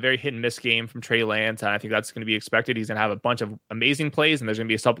was a very hit and miss game from Trey Lance, and I think that's going to be expected. He's going to have a bunch of amazing plays, and there's going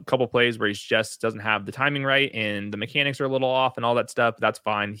to be a couple plays where he just doesn't have the timing right, and the mechanics are a little off and all that stuff. That's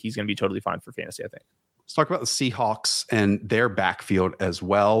fine. He's going to be totally fine for fantasy, I think. Let's talk about the Seahawks and their backfield as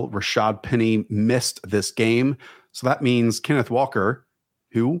well. Rashad Penny missed this game, so that means Kenneth Walker,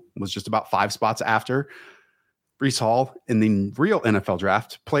 who was just about 5 spots after Breece Hall in the real NFL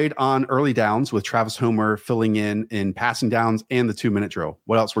draft, played on early downs with Travis Homer filling in passing downs and the 2-minute drill.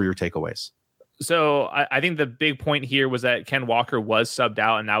 What else were your takeaways? So I think the big point here was that Ken Walker was subbed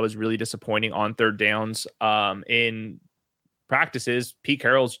out, and that was really disappointing on third downs. In practices, Pete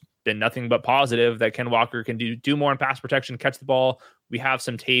Carroll's been nothing but positive that Ken Walker can do more in pass protection, catch the ball. We have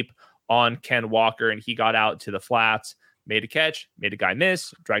some tape on Ken Walker, and he got out to the flats, made a catch, made a guy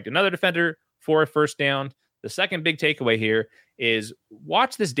miss, dragged another defender, for a first down. The second big takeaway here is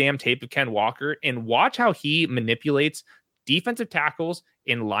watch this damn tape of Ken Walker and watch how he manipulates defensive tackles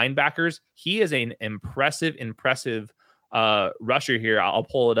and linebackers. He is an impressive rusher here. I'll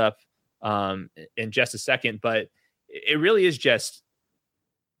pull it up in just a second, but it really is just,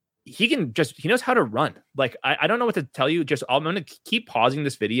 he knows how to run. Like, I don't know what to tell you. I'm going to keep pausing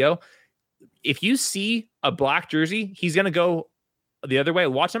this video. If you see a black jersey, he's going to go the other way.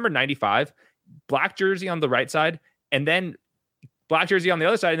 Watch number 95, black jersey on the right side, and then black jersey on the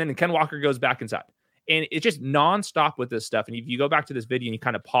other side. And then Ken Walker goes back inside. And it's just nonstop with this stuff. And if you go back to this video and you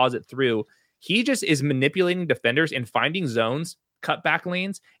kind of pause it through, he just is manipulating defenders and finding zones, cutback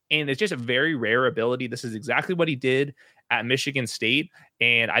lanes. And it's just a very rare ability. This is exactly what he did at Michigan State.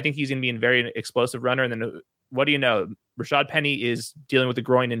 And I think he's going to be a very explosive runner. And then what do you know? Rashad Penny is dealing with a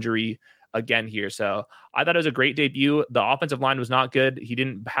groin injury again here. So I thought it was a great debut. The offensive line was not good. He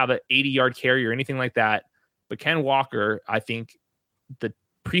didn't have an 80-yard carry or anything like that. But Ken Walker, I think the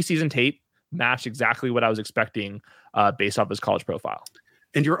preseason tape matched exactly what I was expecting based off his college profile.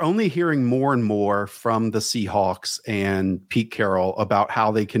 And you're only hearing more and more from the Seahawks and Pete Carroll about how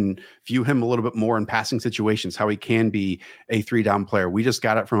they can view him a little bit more in passing situations, how he can be a 3-down player. We just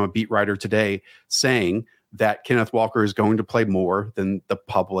got it from a beat writer today saying that Kenneth Walker is going to play more than the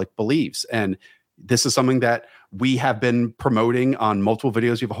public believes. And this is something that we have been promoting on multiple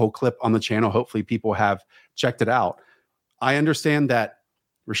videos. We have a whole clip on the channel. Hopefully people have checked it out. I understand that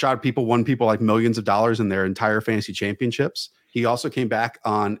Rashad won people like millions of dollars in their entire fantasy championships. He also came back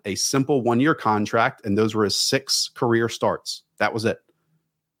on a simple 1-year contract, and those were his 6 career starts. That was it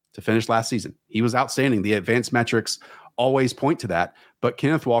to finish last season. He was outstanding. The advanced metrics always point to that. But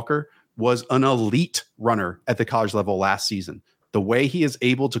Kenneth Walker was an elite runner at the college level last season. The way he is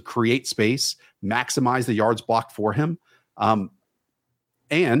able to create space, maximize the yards blocked for him,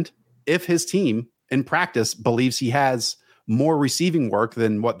 and if his team in practice believes he has more receiving work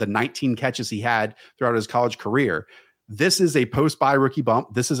than what the 19 catches he had throughout his college career, this is a post-bye rookie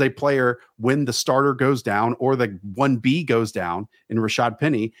bump. This is a player when the starter goes down or the 1B goes down and Rashad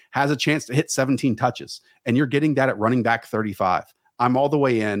Penny has a chance to hit 17 touches. And you're getting that at running back 35. I'm all the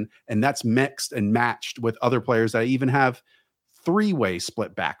way in, and that's mixed and matched with other players that even have 3-way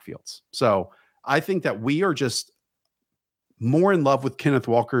split backfields. So I think that we are just more in love with Kenneth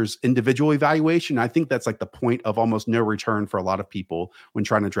Walker's individual evaluation. I think that's like the point of almost no return for a lot of people when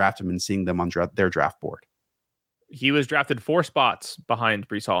trying to draft him and seeing them on their draft board. He was drafted 4 spots behind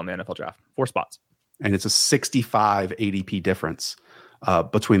Breece Hall in the NFL draft. 4 spots. And it's a 65 ADP difference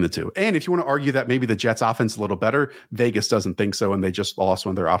between the two. And if you want to argue that maybe the Jets offense is a little better, Vegas doesn't think so. And they just lost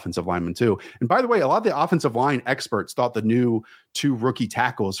one of their offensive linemen too. And by the way, a lot of the offensive line experts thought the new 2 rookie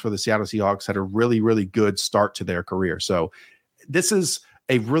tackles for the Seattle Seahawks had a really, really good start to their career. So this is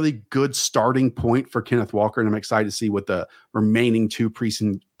a really good starting point for Kenneth Walker. And I'm excited to see what the remaining 2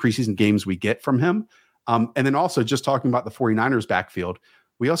 preseason games we get from him. And then also just talking about the 49ers backfield,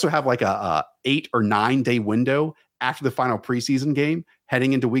 we also have like a 8 or 9 day window after the final preseason game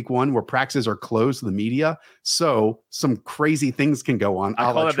heading into week 1 where practices are closed to the media. So some crazy things can go on.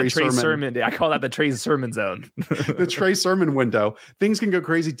 I call that the Trey Sermon. I call that the Trey Sermon zone. The Trey Sermon window. Things can go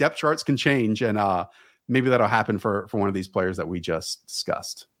crazy. Depth charts can change. And maybe that'll happen for one of these players that we just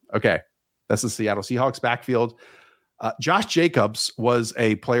discussed. Okay. That's the Seattle Seahawks backfield. Josh Jacobs was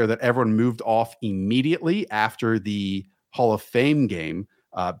a player that everyone moved off immediately after the Hall of Fame game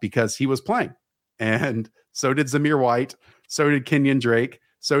because he was playing. And so did Zamir White. So did Kenyon Drake.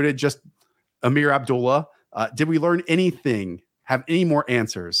 So did just Amir Abdullah. Did we learn anything, have any more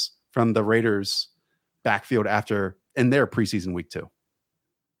answers from the Raiders backfield in their preseason week 2?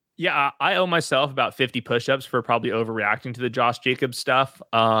 Yeah, I owe myself about 50 push-ups for probably overreacting to the Josh Jacobs stuff.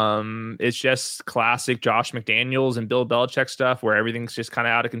 It's just classic Josh McDaniels and Bill Belichick stuff where everything's just kind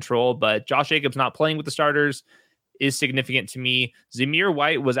of out of control. But Josh Jacobs not playing with the starters is significant to me. Zamir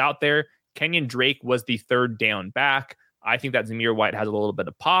White was out there. Kenyon Drake was the 3rd down back. I think that Zamir White has a little bit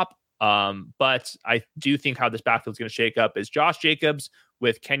of pop. But I do think how this backfield is going to shake up is Josh Jacobs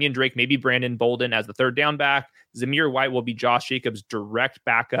with Kenyon Drake, maybe Brandon Bolden as the 3rd down back. Zamir White will be Josh Jacobs' direct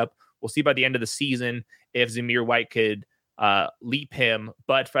backup. We'll see by the end of the season if Zamir White could leap him.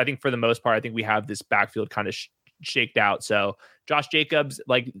 But I think for the most part, I think we have this backfield kind of shaked out. So Josh Jacobs,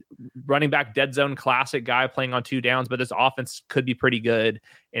 like running back dead zone classic guy playing on 2 downs, but this offense could be pretty good.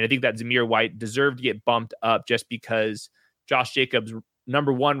 And I think that Zamir White deserved to get bumped up just because Josh Jacobs'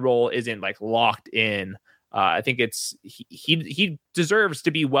 number 1 role isn't like locked in. I think he deserves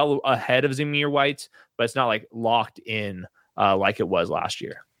to be well ahead of Zamir White, but it's not like locked in like it was last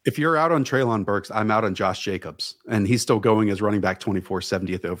year. If you're out on Treylon Burks, I'm out on Josh Jacobs, and he's still going as running back 24,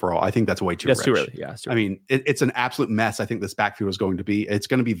 70th overall. I think that's way too rich. Too early. Yeah, I mean, it's an absolute mess. I think this backfield is going to be. It's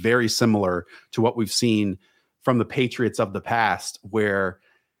going to be very similar to what we've seen from the Patriots of the past, where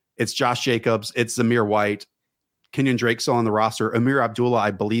it's Josh Jacobs, it's Zamir White, Kenyon Drake still on the roster. Amir Abdullah, I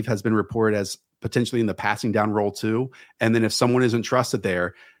believe, has been reported as potentially in the passing down role too. And then if someone isn't trusted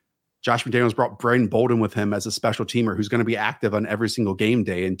there, Josh McDaniels brought Braden Bolden with him as a special teamer who's going to be active on every single game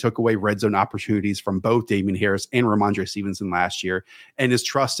day and took away red zone opportunities from both Damian Harris and Ramondre Stevenson last year and is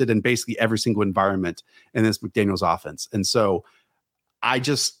trusted in basically every single environment in this McDaniels offense. And so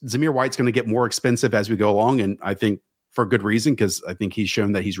Zamir White's going to get more expensive as we go along. And I think for good reason, because I think he's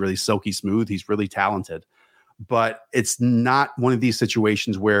shown that he's really silky smooth. He's really talented. But it's not one of these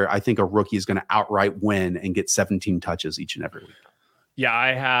situations where I think a rookie is going to outright win and get 17 touches each and every week. Yeah,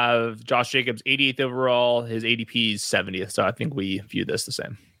 I have Josh Jacobs 88th overall. His ADP is 70th. So I think we view this the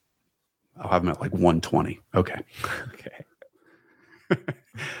same. I'll have him at like 120. Okay. Okay.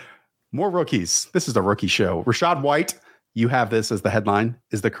 More rookies. This is a rookie show. Rachaad White, you have this as the headline,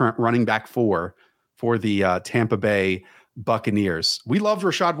 is the current running back for the Tampa Bay Buccaneers. We loved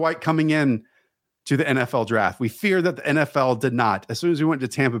Rachaad White coming in to the NFL draft. We fear that the NFL did not. As soon as we went to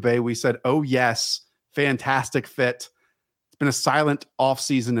Tampa Bay, we said, oh yes, fantastic fit. Been a silent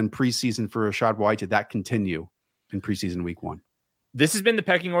offseason and preseason for Rachaad White. Did that continue in preseason week 1? This has been the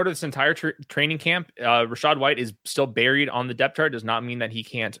pecking order this entire training camp. Rachaad White is still buried on the depth chart. Does not mean that he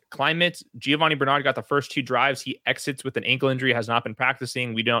can't climb it. Giovanni Bernard got the first 2 drives. He exits with an ankle injury, has not been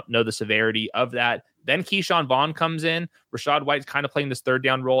practicing. We don't know the severity of that. Then Keyshawn Vaughn comes in. Rachaad White's kind of playing this third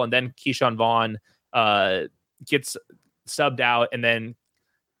down role, and then Keyshawn Vaughn gets subbed out, and then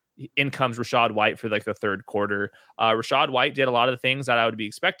in comes Rachaad White for like the third quarter. Rachaad White did a lot of the things that I would be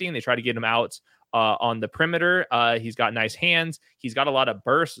expecting. They tried to get him out on the perimeter. He's got nice hands. He's got a lot of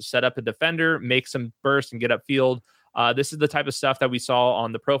bursts, set up a defender, make some bursts and get upfield. This is the type of stuff that we saw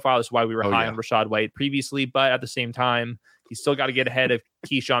on the profile. This is why we were high on Rachaad White previously, but at the same time, he's still got to get ahead of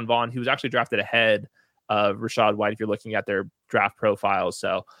Keyshawn Vaughn, who was actually drafted ahead of Rachaad White if you're looking at their draft profiles.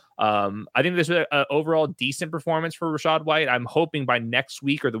 So I think this was an overall decent performance for Rachaad White. I'm hoping by next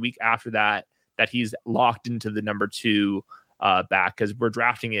week or the week after that he's locked into the number 2 back, because we're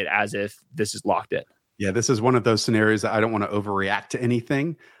drafting it as if this is locked in. Yeah, this is one of those scenarios that I don't want to overreact to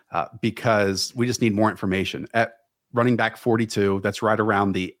anything because we just need more information. At running back 42, that's right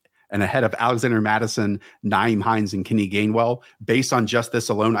around and ahead of Alexander Madison, Nyheim Hines, and Kenny Gainwell. Based on just this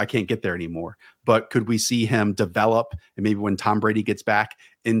alone, I can't get there anymore. But could we see him develop, and maybe when Tom Brady gets back,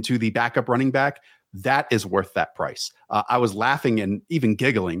 into the backup running back? That is worth that price. I was laughing and even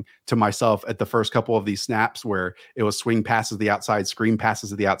giggling to myself at the first couple of these snaps where it was swing passes to the outside, screen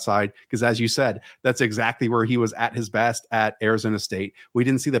passes to the outside. Because as you said, that's exactly where he was at his best at Arizona State. We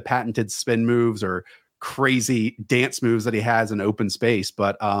didn't see the patented spin moves or crazy dance moves that he has in open space,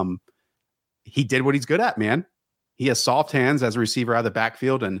 but he did what he's good at, man. He has soft hands as a receiver out of the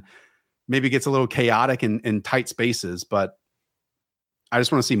backfield and maybe gets a little chaotic in tight spaces, but I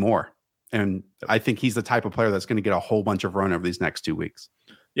just want to see more. And I think he's the type of player that's going to get a whole bunch of run over these next 2 weeks.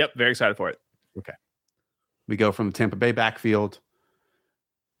 Yep. Very excited for it. Okay. We go from the Tampa Bay backfield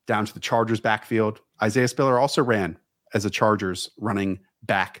down to the Chargers backfield. Isaiah Spiller also ran as a Chargers running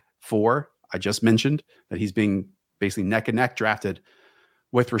back 4. I just mentioned that he's being basically neck and neck drafted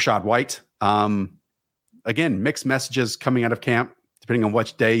with Rachaad White. Again, mixed messages coming out of camp, depending on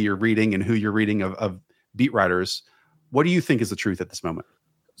which day you're reading and who you're reading of beat writers. What do you think is the truth at this moment?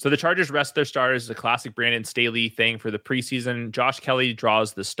 So the Chargers rest their starters, a classic Brandon Staley thing for the preseason. Josh Kelly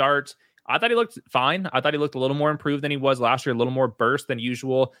draws the start. I thought he looked fine. I thought he looked a little more improved than he was last year, a little more burst than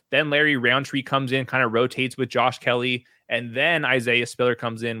usual. Then Larry Roundtree comes in, kind of rotates with Josh Kelly. And then Isaiah Spiller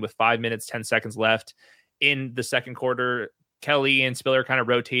comes in with 5 minutes, 10 seconds left in the second quarter. Kelly and Spiller kind of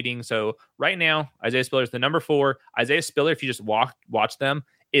rotating. So right now, Isaiah Spiller is the number 4. Isaiah Spiller, if you just watch them,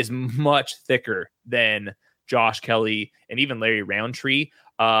 is much thicker than Josh Kelly and even Larry Roundtree.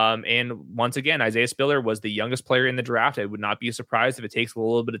 And once again, Isaiah Spiller was the youngest player in the draft. I would not be surprised if it takes a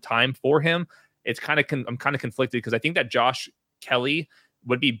little bit of time for him. It's kind of I'm kind of conflicted because I think that Josh Kelly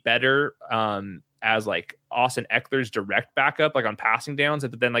would be better as like Austin Eckler's direct backup, like on passing downs.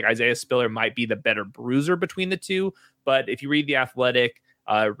 But then like Isaiah Spiller might be the better bruiser between the two. But if you read The Athletic,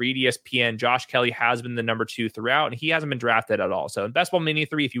 read ESPN, Josh Kelly has been the number 2 throughout, and he hasn't been drafted at all. So in Best Ball Mini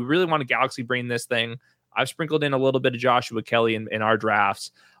 3, if you really want to galaxy brain this thing, I've sprinkled in a little bit of Joshua Kelly in our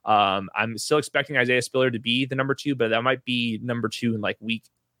drafts. I'm still expecting Isaiah Spiller to be the number 2, but that might be number 2 in like week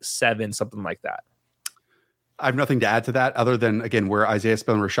 7, something like that. I have nothing to add to that other than, again, where Isaiah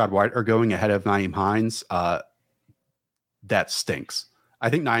Spiller and Rachaad White are going ahead of Nyheim Hines. That stinks. I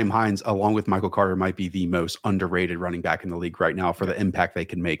think Nyheim Hines, along with Michael Carter, might be the most underrated running back in the league right now for the impact they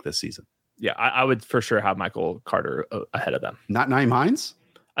can make this season. Yeah, I would for sure have Michael Carter ahead of them. Not Nyheim Hines?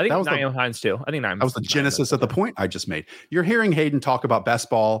 I think Nyheim Hines too. I think Nyheim. That was the genesis of the point I just made. You're hearing Hayden talk about Best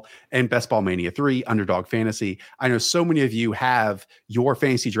Ball and Best Ball Mania 3, Underdog Fantasy. I know so many of you have your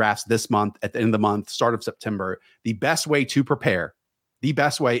fantasy drafts this month, at the end of the month, start of September. The best way to prepare, the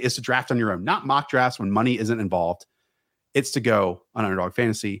best way is to draft on your own, not mock drafts when money isn't involved. It's to go on Underdog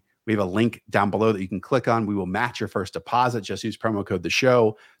Fantasy. We have a link down below that you can click on. We will match your first deposit. Just use promo code The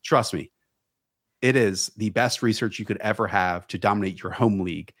Show. Trust me, it is the best research you could ever have to dominate your home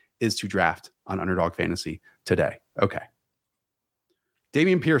league is to draft on Underdog Fantasy today. Okay.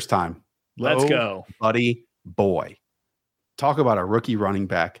 Dameon Pierce time. Let's go. Buddy boy. Talk about a rookie running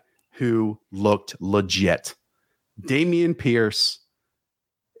back who looked legit. Dameon Pierce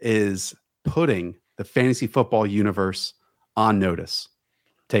is putting the fantasy football universe on notice.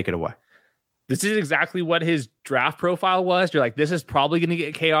 Take it away. This is exactly what his draft profile was. You're like, this is probably going to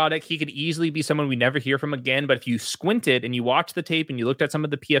get chaotic. He could easily be someone we never hear from again. But if you squinted and you watched the tape and you looked at some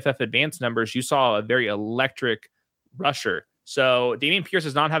of the PFF advanced numbers, you saw a very electric rusher. So Dameon Pierce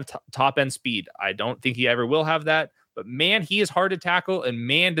does not have top end speed. I don't think he ever will have that. But man, he is hard to tackle. And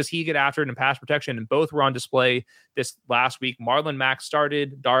man, does he get after it in pass protection. And both were on display this last week. Marlon Mack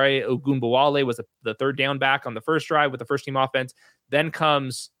started. Dare Ogunbowale was the third down back on the first drive with the first team offense. Then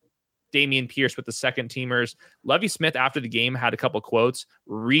comes Dameon Pierce with the second teamers. Lovie Smith after the game had a couple quotes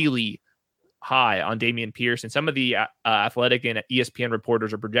really high on Dameon Pierce, and some of the Athletic and ESPN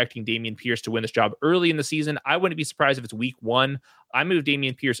reporters are projecting Dameon Pierce to win this job early in the season. I wouldn't be surprised if it's week 1. I moved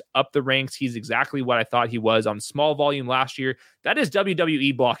Dameon Pierce up the ranks. He's exactly what I thought he was on small volume last year. That is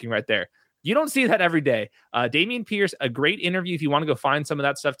WWE blocking right there. You don't see that every day. Dameon Pierce, a great interview if you want to go find some of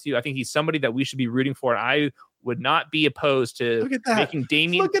that stuff too. I think he's somebody that we should be rooting for. I would not be opposed to making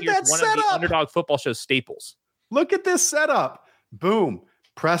Dameon Pierce one of the Underdog Football Show staples. Look at this setup. Boom.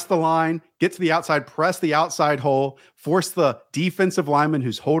 Press the line, get to the outside, press the outside hole, force the defensive lineman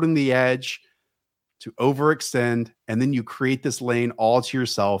who's holding the edge to overextend, and then you create this lane all to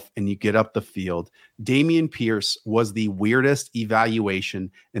yourself and you get up the field. Dameon Pierce was the weirdest evaluation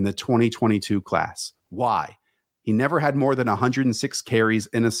in the 2022 class. Why? He never had more than 106 carries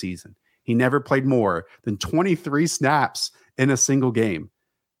in a season. He never played more than 23 snaps in a single game.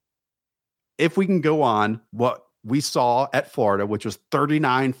 If we can go on what we saw at Florida, which was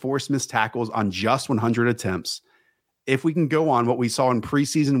 39 forced missed tackles on just 100 attempts, if we can go on what we saw in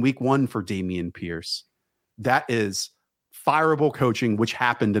preseason week 1 for Dameon Pierce, that is fireable coaching, which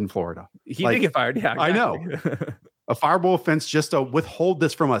happened in Florida. He did get fired. Yeah, exactly. I know. A fireable offense just to withhold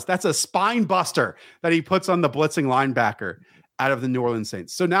this from us. That's a spine buster that he puts on the blitzing linebacker out of the New Orleans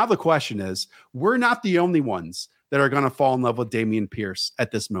Saints. So now the question is, we're not the only ones that are going to fall in love with Dameon Pierce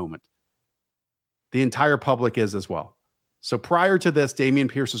at this moment. The entire public is as well. So prior to this, Dameon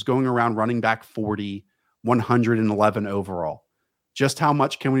Pierce was going around running back 40, 111 overall. Just how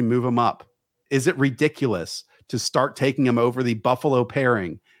much can we move him up? Is it ridiculous to start taking him over the Buffalo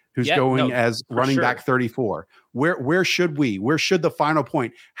pairing, who's going as running back 34? Where should we? Where should the final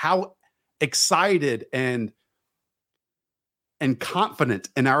point? How excited and confident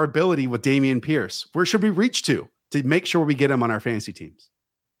in our ability with Dameon Pierce? Where should we reach to make sure we get him on our fantasy teams?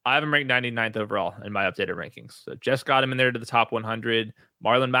 I have him ranked 99th overall in my updated rankings. So just got him in there to the top 100.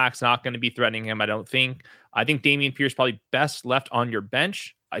 Marlon Mack's not going to be threatening him, I don't think. I think Dameon Pierce probably best left on your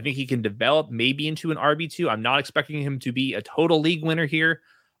bench. I think he can develop maybe into an RB2. I'm not expecting him to be a total league winner here,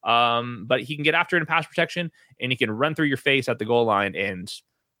 but he can get after it in pass protection, and he can run through your face at the goal line, and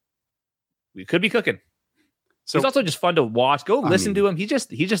we could be cooking. So he's also just fun to watch. Go listen to him. He's just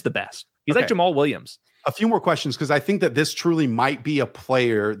the best. He's like Jamal Williams. A few more questions, because I think that this truly might be a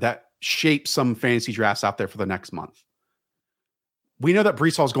player that shapes some fantasy drafts out there for the next month. We know that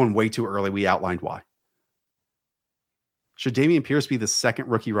Breece Hall's going way too early. We outlined why. Should Dameon Pierce be the second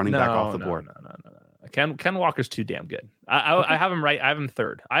rookie running back off the board? No. Ken Walker's too damn good. I have him right. I have him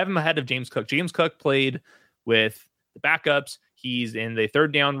third. I have him ahead of James Cook. James Cook played with the backups. He's in the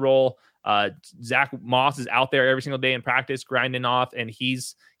third down role. Zach Moss is out there every single day in practice, grinding off, and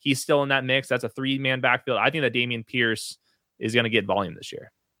he's still in that mix. That's a 3-man backfield. I think that Dameon Pierce is going to get volume this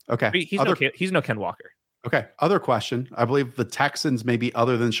year. Okay. He's no Ken Walker. Okay. Other question. I believe the Texans, maybe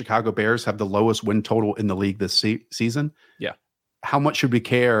other than Chicago Bears, have the lowest win total in the league this season. Yeah. How much should we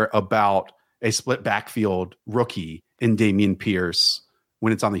care about a split backfield rookie in Dameon Pierce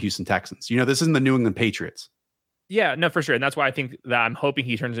when it's on the Houston Texans? You know, this isn't the New England Patriots. Yeah, no, for sure. And that's why I think that I'm hoping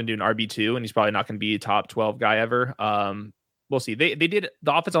he turns into an RB2, and he's probably not going to be a top 12 guy ever. we'll see. They did,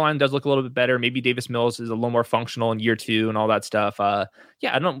 the offensive line does look a little bit better. Maybe Davis Mills is a little more functional in year 2 and all that stuff.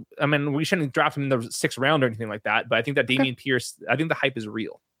 We shouldn't draft him in the 6th round or anything like that, but I think that Dameon Pierce, I think the hype is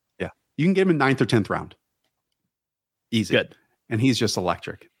real. Yeah. You can get him in 9th or 10th round. Easy. Good. And he's just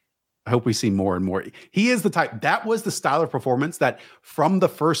electric. I hope we see more and more. He is the type, that was the style of performance that from the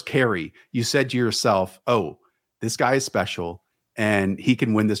first carry, you said to yourself, oh, this guy is special and he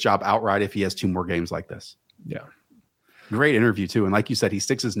can win this job outright if he has 2 more games like this. Yeah. Great interview too. And like you said, he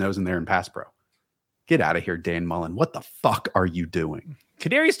sticks his nose in there in pass pro. Get out of here, Dan Mullen. What the fuck are you doing?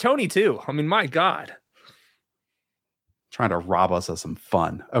 Kadarius Toney too. I mean, my God. Trying to rob us of some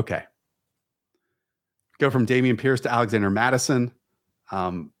fun. Okay. Go from Dameon Pierce to Alexander Madison.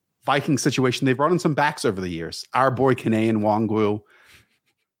 Viking situation. They've brought in some backs over the years. Our boy Kene Nwangwu.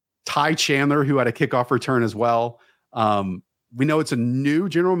 Ty Chandler, who had a kickoff return as well. We know it's a new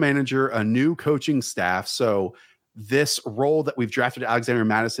general manager, a new coaching staff. So this role that we've drafted Alexander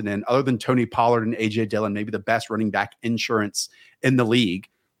Madison in, other than Tony Pollard and AJ Dillon, maybe the best running back insurance in the league.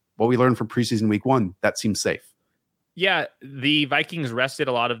 What we learned from preseason week 1, that seems safe. Yeah, the Vikings rested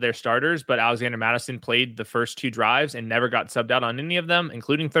a lot of their starters, but Alexander Madison played the first 2 drives and never got subbed out on any of them,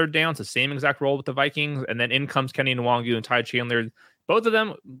 including 3rd downs, the same exact role with the Vikings. And then in comes Kenny Nwangwu and Ty Chandler. Both of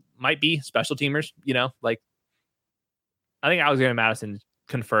them might be special teamers, I think Alexander Madison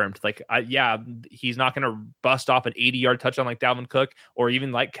confirmed. He's not going to bust off an 80-yard touchdown like Dalvin Cook or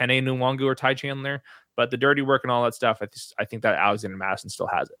even like Kenny Nwangwu or Ty Chandler, but the dirty work and all that stuff, I think that Alexander Madison still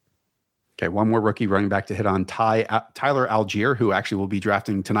has it. Okay, one more rookie running back to hit on, Tyler Algier, who actually will be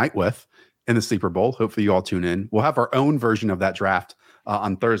drafting tonight with in the Sleeper Bowl. Hopefully you all tune in. We'll have our own version of that draft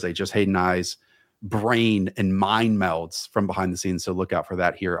on Thursday, just Hayden and I's brain and mind melds from behind the scenes. So look out for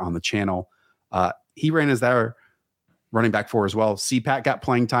that here on the channel. He ran as their running back 4 as well. CPAT got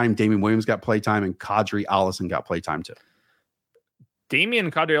playing time. Damian Williams got play time, and Kadri Allison got play time too. Damian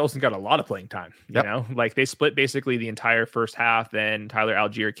and Kadri Allison got a lot of playing time. They split basically the entire first half. Then Tyler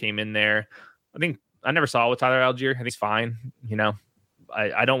Algier came in there. I never saw with Tyler Algier. I think he's fine.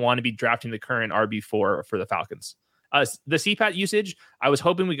 I don't want to be drafting the current RB4 for the Falcons. The CPAT usage, I was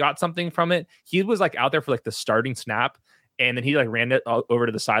hoping we got something from it. He was out there for the starting snap, and then he ran it over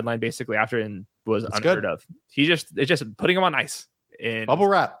to the sideline basically after and was unheard of. It's just putting him on ice and bubble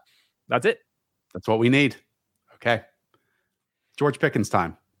wrap. That's it. That's what we need. Okay. George Pickens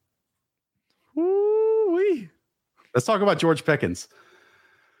time. Woo-wee. Let's talk about George Pickens.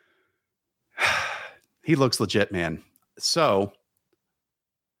 He looks legit, man. So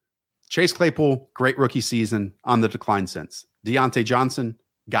Chase Claypool, great rookie season, on the decline since. Deontay Johnson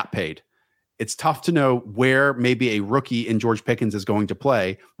got paid. It's tough to know where maybe a rookie in George Pickens is going to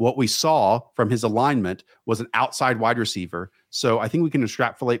play. What we saw from his alignment was an outside wide receiver. So I think we can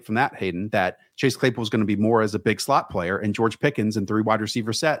extrapolate from that, Hayden, that Chase Claypool is going to be more as a big slot player, and George Pickens in 3 wide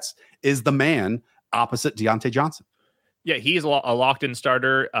receiver sets is the man opposite Deontay Johnson. Yeah, he's a locked-in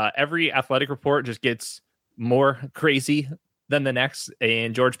starter. Every athletic report just gets more crazy than the next,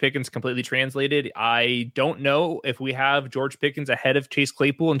 and George Pickens completely translated. I don't know if we have George Pickens ahead of Chase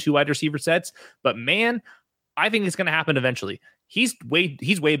Claypool in 2 wide receiver sets, but man, I think it's going to happen eventually. He's way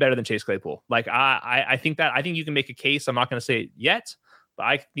better than Chase Claypool. I think you can make a case. I'm not going to say it yet, but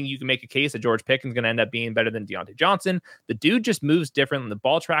I think you can make a case that George Pickens is going to end up being better than Deontay Johnson. The dude just moves different. The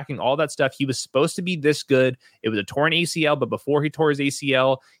ball tracking, all that stuff. He was supposed to be this good. It was a torn ACL, but before he tore his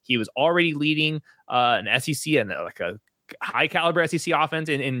ACL, he was already leading an SEC and a high caliber SEC offense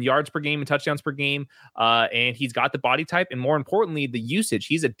in yards per game and touchdowns per game. And he's got the body type. And more importantly, the usage.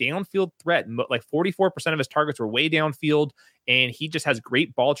 He's a downfield threat. 44% of his targets were way downfield. And he just has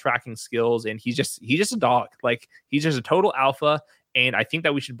great ball tracking skills. And he's just a dog. He's just a total alpha. And I think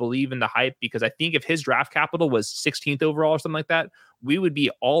that we should believe in the hype, because I think if his draft capital was 16th overall or something like that, we would be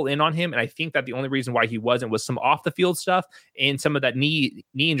all in on him. And I think that the only reason why he wasn't was some off the field stuff and some of that knee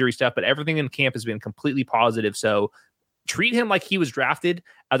injury stuff. But everything in camp has been completely positive. So treat him like he was drafted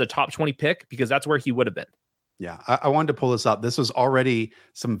as a top 20 pick, because that's where he would have been. Yeah, I wanted to pull this up. This was already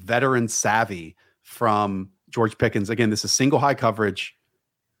some veteran savvy from George Pickens. Again, this is single high coverage,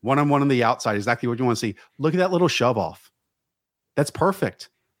 one-on-one on the outside, exactly what you want to see. Look at that little shove off. That's perfect.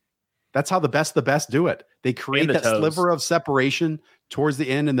 That's how the best do it. They create that sliver of separation towards the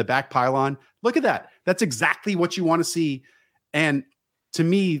end in the back pylon. Look at that. That's exactly what you want to see. And to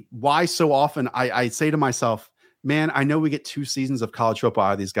me, why so often I say to myself, man, I know we get 2 seasons of college football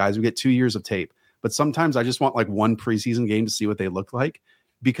out of these guys. We get 2 years of tape. But sometimes I just want one preseason game to see what they look like,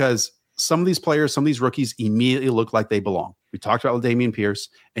 because some of these players, some of these rookies immediately look like they belong. We talked about Dameon Pierce,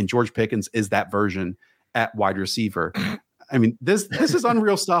 and George Pickens is that version at wide receiver. I mean, this is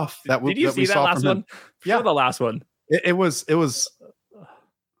unreal stuff. Did you see that last one? Yeah, the last one. It was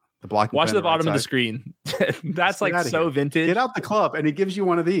the block. Watch the bottom of the screen. That's like so vintage. Get out the club, and he gives you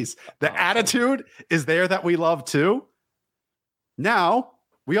one of these. The attitude is there that we love too. Now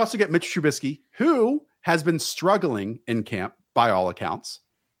we also get Mitch Trubisky, who has been struggling in camp by all accounts.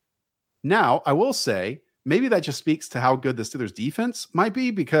 Now, I will say, maybe that just speaks to how good the Steelers defense might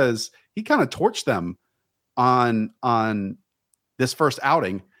be, because he kind of torched them on this first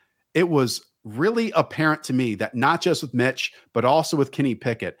outing. It was really apparent to me that not just with Mitch, but also with Kenny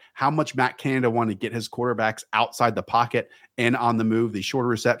Pickett, how much Matt Canada wanted to get his quarterbacks outside the pocket and on the move, these shorter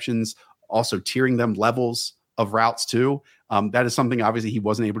receptions, also tiering them levels of routes too. That is something obviously he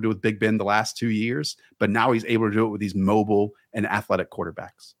wasn't able to do with Big Ben the last 2 years, but now he's able to do it with these mobile and athletic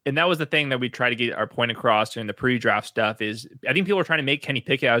quarterbacks. And that was the thing that we try to get our point across during the pre-draft stuff is I think people are trying to make Kenny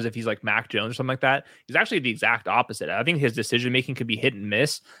Pickett as if he's like Mac Jones or something like that. He's actually the exact opposite. I think his decision-making could be hit and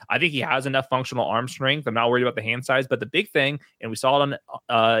miss. I think he has enough functional arm strength. I'm not worried about the hand size, but the big thing, and we saw it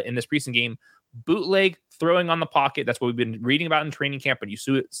on in this preseason game, bootleg throwing on the pocket. That's what we've been reading about in training camp, and you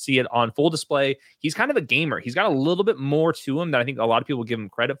see it on full display. He's kind of a gamer. He's got a little bit more to him than I think a lot of people give him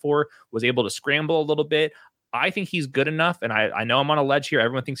credit for. Was able to scramble a little bit. I think he's good enough, and I know I'm on a ledge here.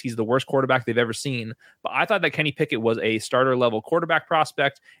 Everyone thinks he's the worst quarterback they've ever seen, but I thought that Kenny Pickett was a starter-level quarterback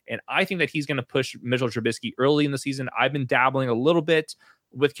prospect, and I think that he's going to push Mitchell Trubisky early in the season. I've been dabbling a little bit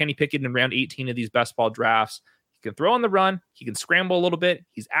with Kenny Pickett in round 18 of these best ball drafts. He can throw on the run. He can scramble a little bit.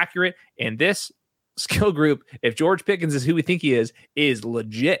 He's accurate, and this skill group, if George Pickens is who we think he is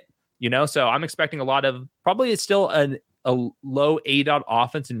legit, so I'm expecting a lot of, probably it's still a low A-dot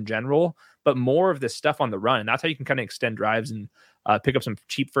offense in general, but more of this stuff on the run. And that's how you can kind of extend drives and pick up some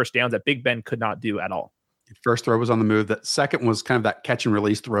cheap first downs that Big Ben could not do at all. First throw was on the move. That second was kind of that catch and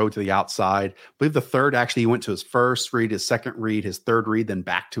release throw to the outside. I believe the third, actually, he went to his first read, his second read, his third read, then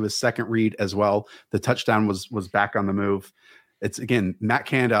back to his second read as well. The touchdown was back on the move. It's, again, Matt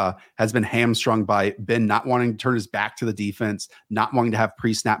Canada has been hamstrung by Ben not wanting to turn his back to the defense, not wanting to have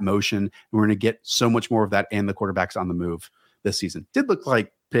pre-snap motion. And we're going to get so much more of that, and the quarterbacks on the move this season. Did look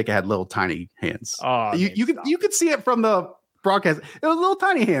like Pickett had little tiny hands. Oh, you could see it from the broadcast. It was little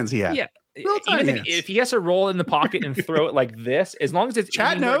tiny hands he had. Yeah. Even if he has to roll in the pocket and throw it like this, as long as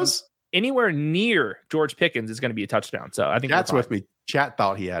it's anywhere near George Pickens, is going to be a touchdown. So I think that's with me. Chat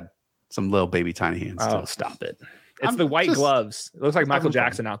thought he had some little baby tiny hands. Oh, stop it. It's the white gloves. It looks like Michael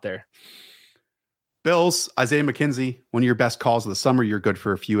Jackson out there. Bills, Isaiah McKenzie, one of your best calls of the summer. You're good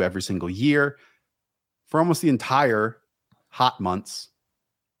for a few every single year. For almost the entire hot months,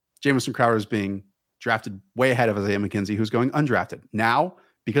 Jamison Crowder is being drafted way ahead of Isaiah McKenzie, who's going undrafted. Now,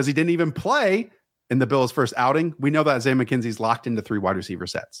 because he didn't even play in the Bills' first outing, we know that Isaiah McKenzie's locked into 3 wide receiver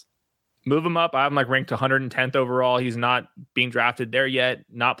sets. Move him up. I'm ranked 110th overall. He's not being drafted there yet.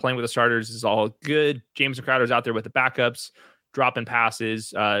 Not playing with the starters is all good. Jamison Crowder's out there with the backups, dropping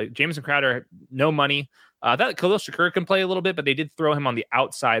passes. Jamison Crowder, no money. I thought Khalil Shakur can play a little bit, but they did throw him on the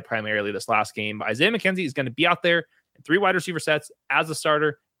outside primarily this last game. But Isaiah McKenzie is going to be out there in 3 wide receiver sets as a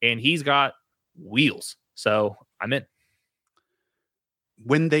starter, and he's got wheels. So I'm in.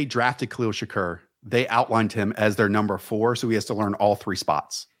 When they drafted Khalil Shakur, they outlined him as their number 4, so he has to learn all 3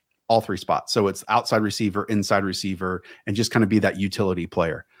 spots. So it's outside receiver, inside receiver, and just kind of be that utility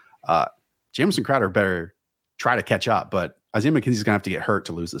player. Jamison Crowder better try to catch up, but Isaiah McKenzie's going to have to get hurt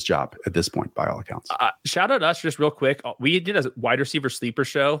to lose this job at this point, by all accounts. Shout out us just real quick. We did a wide receiver sleeper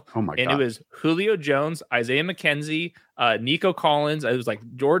show. Oh my God. And it was Julio Jones, Isaiah McKenzie, Nico Collins. It was like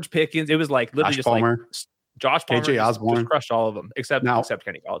George Pickens. It was like literally Josh Palmer. Like Josh Palmer. KJ Osborne. Just crushed all of them except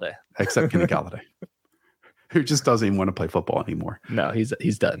Kenny Galladay. Except Kenny Galladay, who just doesn't even want to play football anymore. No, he's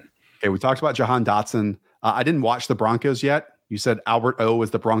done. Okay, we talked about Jahan Dotson. I didn't watch the Broncos yet. You said Albert O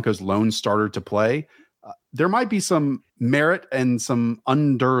is the Broncos' lone starter to play. There might be some merit and some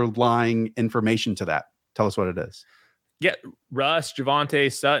underlying information to that. Tell us what it is. Yeah, Russ,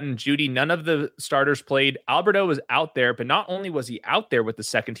 Javonte, Sutton, Judy, none of the starters played. Albert O was out there, but not only was he out there with the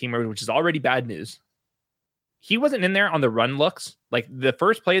second teamer, which is already bad news, he wasn't in there on the run looks. Like the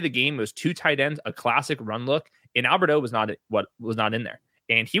first play of the game was 2 tight ends, a classic run look, and Albert O was not in there.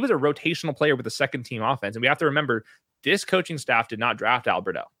 And he was a rotational player with the second team offense. And we have to remember, this coaching staff did not draft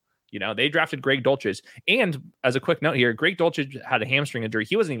Alberto. They drafted Greg Dulcich. And as a quick note here, Greg Dulcich had a hamstring injury.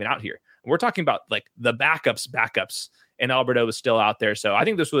 He wasn't even out here. We're talking about like the backups. And Alberto was still out there. So I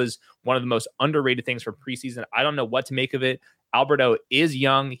think this was one of the most underrated things for preseason. I don't know what to make of it. Alberto is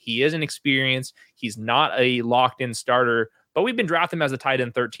young. He is inexperienced. He's not a locked-in starter. But we've been drafting him as a tight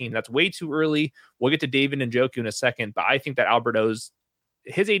end 13. That's way too early. We'll get to David Njoku in a second. But I think that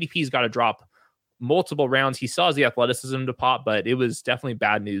his ADP's got to drop multiple rounds. He still has the athleticism to pop, but it was definitely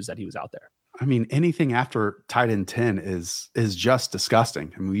bad news that he was out there. I mean, anything after tight end 10 is just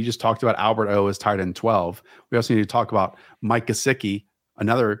disgusting. I mean, we just talked about Albert O as tight end 12. We also need to talk about Mike Gesicki,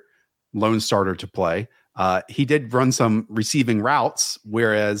 another lone starter to play. He did run some receiving routes,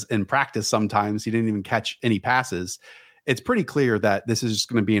 whereas in practice, sometimes he didn't even catch any passes. It's pretty clear that this is just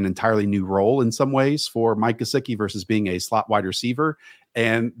going to be an entirely new role in some ways for Mike Gesicki versus being a slot wide receiver.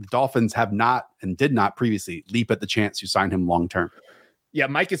 And the Dolphins have not and did not previously leap at the chance to sign him long term. Yeah,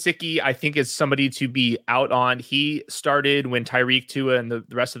 Mike Gesicki, I think, is somebody to be out on. He started when Tyreek, Tua, and the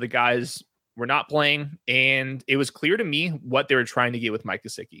rest of the guys were not playing, and it was clear to me what they were trying to get with Mike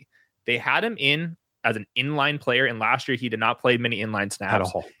Gesicki. They had him in as an inline player, and last year he did not play many inline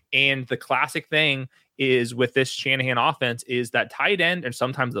snaps. And the classic thing is with this Shanahan offense is that tight end and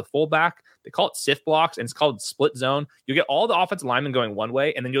sometimes the fullback, they call it sift blocks, and it's called split zone. You get all the offensive linemen going one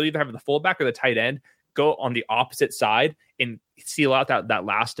way, and then you'll either have the fullback or the tight end go on the opposite side and seal out that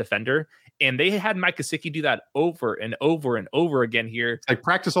last defender. And they had Mike Gesicki do that over and over and over again here. It's like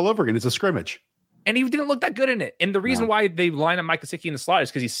practice all over again. It's a scrimmage. And he didn't look that good in it. And the reason why they line up Mike Gesicki in the slot is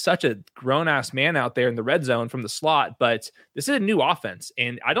because he's such a grown-ass man out there in the red zone from the slot. But this is a new offense,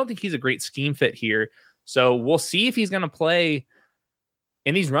 and I don't think he's a great scheme fit here. So we'll see if he's going to play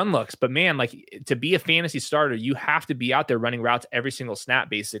in these run looks. But man, like, to be a fantasy starter, you have to be out there running routes every single snap,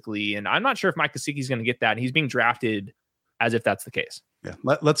 basically. And I'm not sure if Mike Gesicki is going to get that. And he's being drafted as if that's the case. Yeah.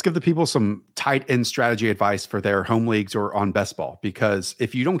 Let's give the people some tight end strategy advice for their home leagues or on best ball, because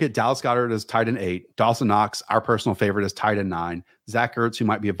if you don't get Dallas Goedert as tight end 8, Dawson Knox, our personal favorite, as tight end 9, Zach Ertz, who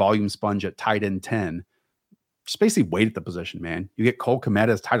might be a volume sponge, at tight end 10, just basically wait at the position, man. You get Cole Kmet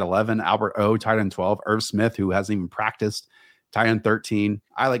as tight 11, Albert O, tight end 12, Irv Smith, who hasn't even practiced, tight end 13.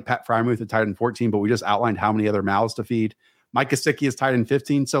 I like Pat Frymuth at tight end 14, but we just outlined how many other mouths to feed. Mike Gesicki is tight end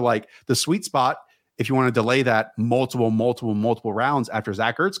 15. So like the sweet spot, if you want to delay that multiple rounds after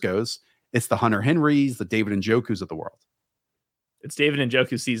Zach Ertz goes, it's the Hunter Henrys, the David Njokus of the world. It's David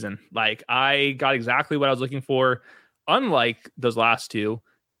Njoku's season. Like, I got exactly what I was looking for. Unlike those last two,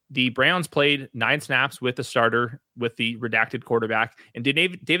 the Browns played 9 snaps with the starter, with the redacted quarterback, and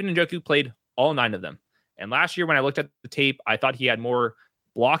David Njoku played all 9 of them. And last year, when I looked at the tape, I thought he had more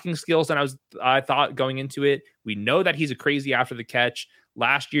blocking skills than I thought going into it. We know that he's a crazy after the catch.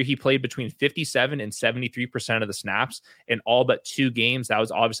 Last year, he played between 57 and 73% of the snaps in all but 2 games. That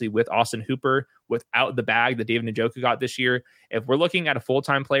was obviously with Austin Hooper, without the bag that David Njoku got this year. If we're looking at a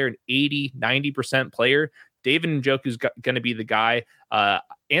full-time player, an 80, 90% player, David Njoku's going to be the guy.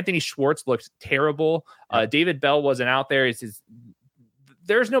 Anthony Schwartz looked terrible. David Bell wasn't out there.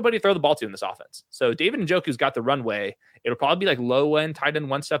 There's nobody to throw the ball to in this offense. So David Njoku's got the runway. It'll probably be like low end tight end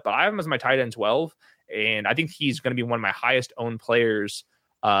 1 step, but I have him as my tight end 12. And I think he's going to be one of my highest owned players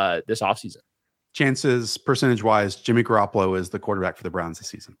this offseason. Chances percentage wise, Jimmy Garoppolo is the quarterback for the Browns this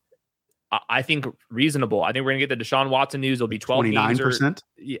season. I think reasonable. I think we're going to get the Deshaun Watson news. It'll be 29%.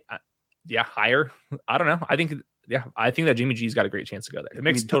 Yeah, higher. I don't know. I think that Jimmy G's got a great chance to go there. It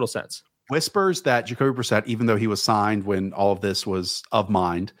makes total sense. Whispers that Jacoby Brissett, even though he was signed when all of this was of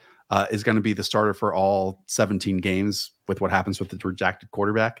mind, is going to be the starter for all 17 games with what happens with the rejected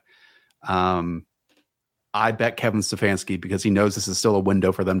quarterback. I bet Kevin Stefanski, because he knows this is still a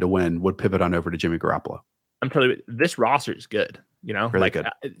window for them to win, would pivot on over to Jimmy Garoppolo. I'm telling you, this roster is good. You know, really good.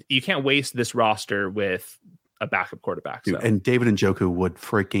 You can't waste this roster with a backup quarterback. Dude, and David Njoku would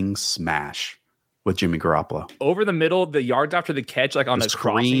freaking smash with Jimmy Garoppolo. Over the middle, the yards after the catch, like on the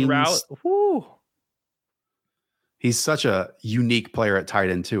crossing route. Whoo. He's such a unique player at tight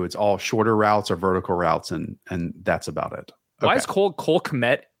end too. It's all shorter routes or vertical routes, and that's about it. Okay. Why is Cole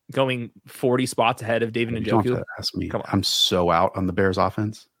Kmet going 40 spots ahead of David Njoku? You don't have to ask me. Come on. I'm so out on the Bears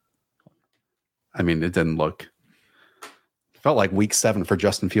offense. I mean, it didn't look. Felt like week 7 for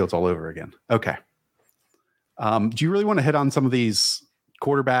Justin Fields all over again. Okay. Do you really want to hit on some of these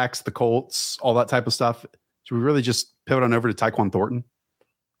quarterbacks, the Colts, all that type of stuff? Should we really just pivot on over to Tyquan Thornton?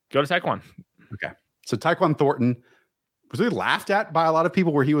 Go to Tyquan. Okay. So Tyquan Thornton was really laughed at by a lot of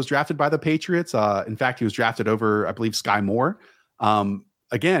people where he was drafted by the Patriots. In fact, he was drafted over, I believe, Sky Moore.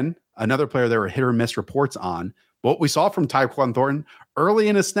 Again, another player there were hit or miss reports on. What we saw from Tyquan Thornton early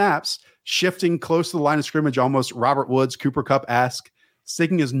in his snaps, shifting close to the line of scrimmage, almost Robert Woods, Cooper Kupp-esque,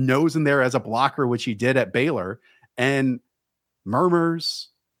 sticking his nose in there as a blocker, which he did at Baylor. And murmurs,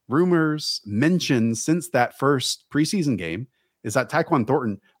 rumors, mentions since that first preseason game is that Tyquan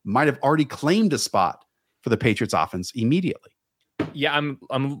Thornton might have already claimed a spot for the Patriots offense immediately. Yeah,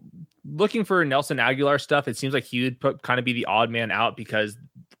 I'm looking for Nelson Aguilar stuff. It seems like he would kind of be the odd man out because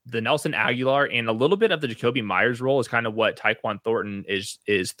the Nelson Aguilar and a little bit of the Jacoby Myers role is kind of what Tyquan Thornton is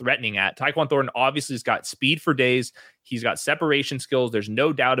threatening at. Tyquan Thornton obviously has got speed for days. He's got separation skills. There's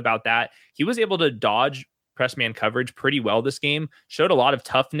no doubt about that. He was able to dodge press man coverage pretty well this game, showed a lot of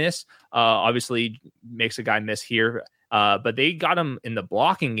toughness. Obviously makes a guy miss here. But they got him in the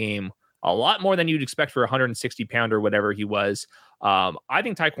blocking game a lot more than you'd expect for a 160 pounder, whatever he was. I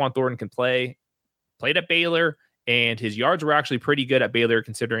think Tyquan Thornton can played at Baylor, and his yards were actually pretty good at Baylor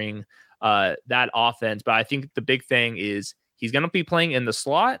considering that offense. But I think the big thing is he's going to be playing in the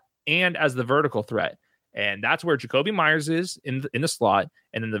slot and as the vertical threat. And that's where Jacoby Myers is in the slot.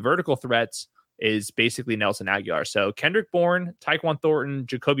 And then the vertical threats is basically Nelson Aguilar. So Kendrick Bourne, Tyquan Thornton,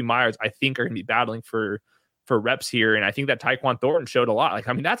 Jacoby Myers, I think are going to be battling for reps here. And I think that Tyquan Thornton showed a lot.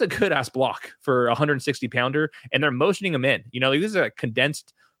 That's a good ass block for a 160 pounder. And they're motioning him in. This is a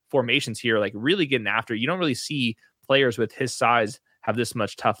condensed formations here, really getting after. You don't really see players with his size have this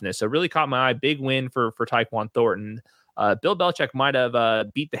much toughness. So really caught my eye. Big win for Tyquan Thornton. Bill Belichick might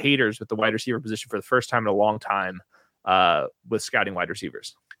have beat the haters with the wide receiver position for the first time in a long time with scouting wide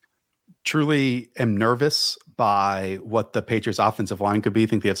receivers. Truly am nervous by what the Patriots offensive line could be. I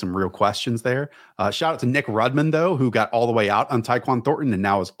think they have some real questions there. Shout out to Nick Rudman, though, who got all the way out on Tyquan Thornton and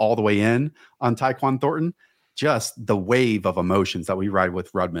now is all the way in on Tyquan Thornton. Just the wave of emotions that we ride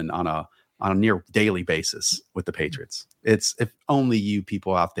with Rudman on a near daily basis with the Patriots. It's if only you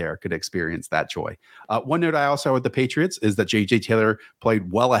people out there could experience that joy. One note I also have with the Patriots is that J.J. Taylor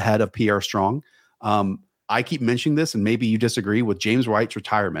played well ahead of Pierre Strong. I keep mentioning this, and maybe you disagree with James White's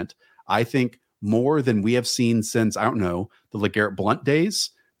retirement. I think more than we have seen since, I don't know, the LeGarrette Blount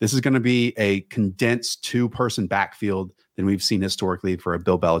days, this is going to be a condensed two-person backfield than we've seen historically for a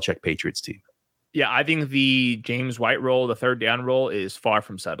Bill Belichick Patriots team. Yeah, I think the James White role, the third down role, is far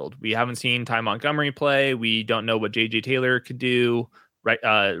from settled. We haven't seen Ty Montgomery play. We don't know what J.J. Taylor could do. Right,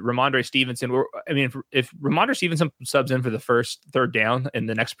 Ramondre Stevenson. If Ramondre Stevenson subs in for the third down in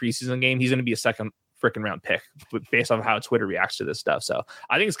the next preseason game, he's going to be a second freaking round pick based on how Twitter reacts to this stuff. So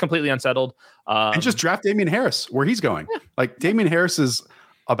I think it's completely unsettled. And just draft Damian Harris where he's going. Yeah. Damian Harris is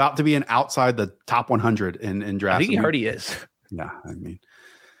about to be outside the top 100 in draft. I think he already is. Yeah,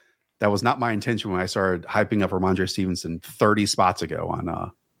 that was not my intention when I started hyping up Ramondre Stevenson 30 spots ago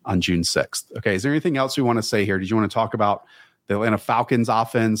on June 6th. Okay, is there anything else we want to say here? Did you want to talk about the Atlanta Falcons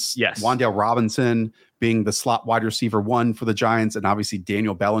offense? Yes. Wan'Dale Robinson being the slot wide receiver one for the Giants, and obviously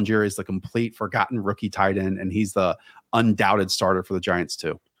Daniel Bellinger is the complete forgotten rookie tight end, and he's the undoubted starter for the Giants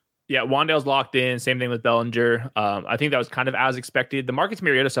too. Yeah, Wan'Dale's locked in. Same thing with Bellinger. I think that was kind of as expected. The Marcus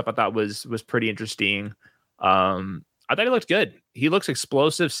Mariota stuff I thought was pretty interesting. I thought he looked good. He looks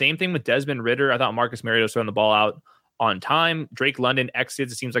explosive. Same thing with Desmond Ridder. I thought Marcus Mariota was throwing the ball out on time. Drake London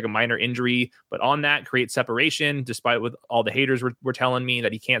exits. It seems like a minor injury, but on that creates separation, despite what all the haters were telling me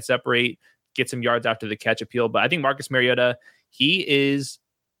that he can't separate, get some yards after the catch appeal. But I think Marcus Mariota, he is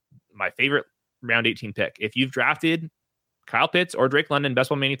my favorite round 18 pick. If you've drafted Kyle Pitts or Drake London, Best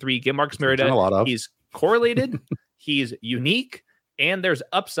Ball Mania 3, get Marcus Mariota. He's correlated. He's unique. And there's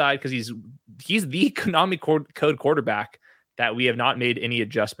upside because he's the economic code quarterback that we have not made any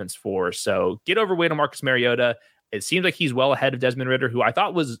adjustments for. So get overweight on Marcus Mariota. It seems like he's well ahead of Desmond Ridder, who I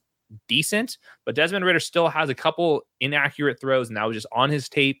thought was decent, but Desmond Ridder still has a couple inaccurate throws, and that was just on his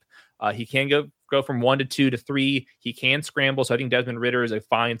tape. He can go from 1 to 2 to 3. He can scramble, so I think Desmond Ridder is a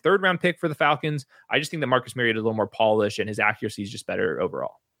fine third-round pick for the Falcons. I just think that Marcus Mariota is a little more polished, and his accuracy is just better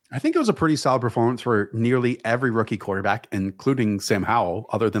overall. I think it was a pretty solid performance for nearly every rookie quarterback, including Sam Howell,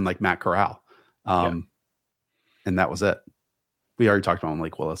 other than Matt Corral. And that was it. We already talked about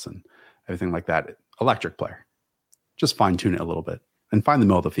Malik Willis and everything like that. Electric player. Just fine tune it a little bit and find the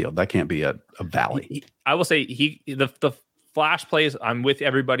middle of the field. That can't be a valley. I will say the flash plays, I'm with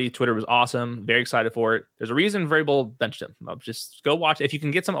everybody. Twitter was awesome. Very excited for it. There's a reason Vrabel benched him. Just go watch. If you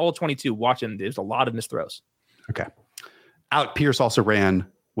can get some old 22, watch him. There's a lot of missed throws. Okay. Alec Pierce also ran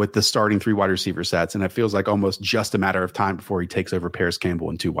with the starting 3 wide receiver sets, and it feels like almost just a matter of time before he takes over Paris Campbell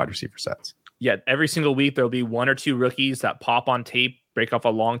in 2 wide receiver sets. Yeah, every single week there'll be 1 or 2 rookies that pop on tape, break off a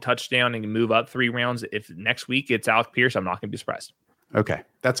long touchdown, and move up 3 rounds. If next week it's Alec Pierce, I'm not going to be surprised. Okay,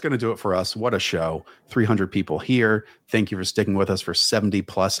 that's going to do it for us. What a show. 300 people here. Thank you for sticking with us for 70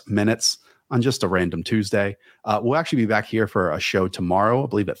 plus minutes on just a random Tuesday. We'll actually be back here for a show tomorrow, I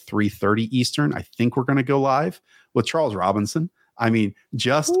believe at 3:30 Eastern. I think we're going to go live with Charles Robinson. I mean,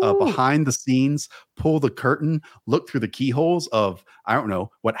 just behind the scenes, pull the curtain, look through the keyholes of, I don't know,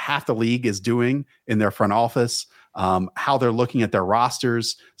 what half the league is doing in their front office, how they're looking at their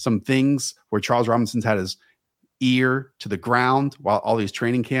rosters, some things where Charles Robinson's had his ear to the ground while all these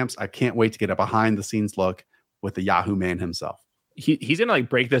training camps. I can't wait to get a behind the scenes look with the Yahoo man himself. he's gonna like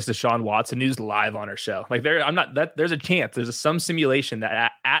break this Deshaun Watson news live on our show. Like there's a chance, there's some simulation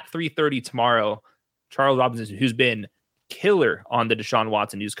that at 3:30 tomorrow, Charles Robinson, who's been killer on the Deshaun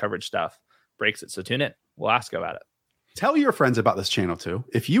Watson news coverage stuff, breaks it. So tune in. We'll ask about it. Tell your friends about this channel too.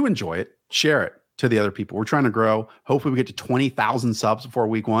 If you enjoy it, share it to the other people. We're trying to grow. Hopefully we get to 20,000 subs before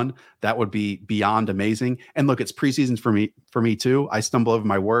week 1. That would be beyond amazing. And look, it's preseason for me too. I stumble over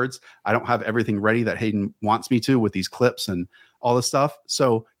my words. I don't have everything ready that Hayden wants me to with these clips and all this stuff.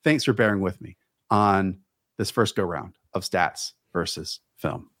 So thanks for bearing with me on this first go round of stats versus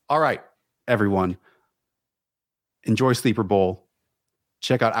film. All right, everyone. Enjoy Sleeper Bowl.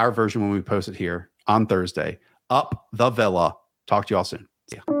 Check out our version when we post it here on Thursday. Up the Villa. Talk to you all soon.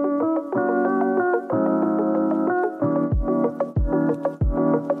 See ya.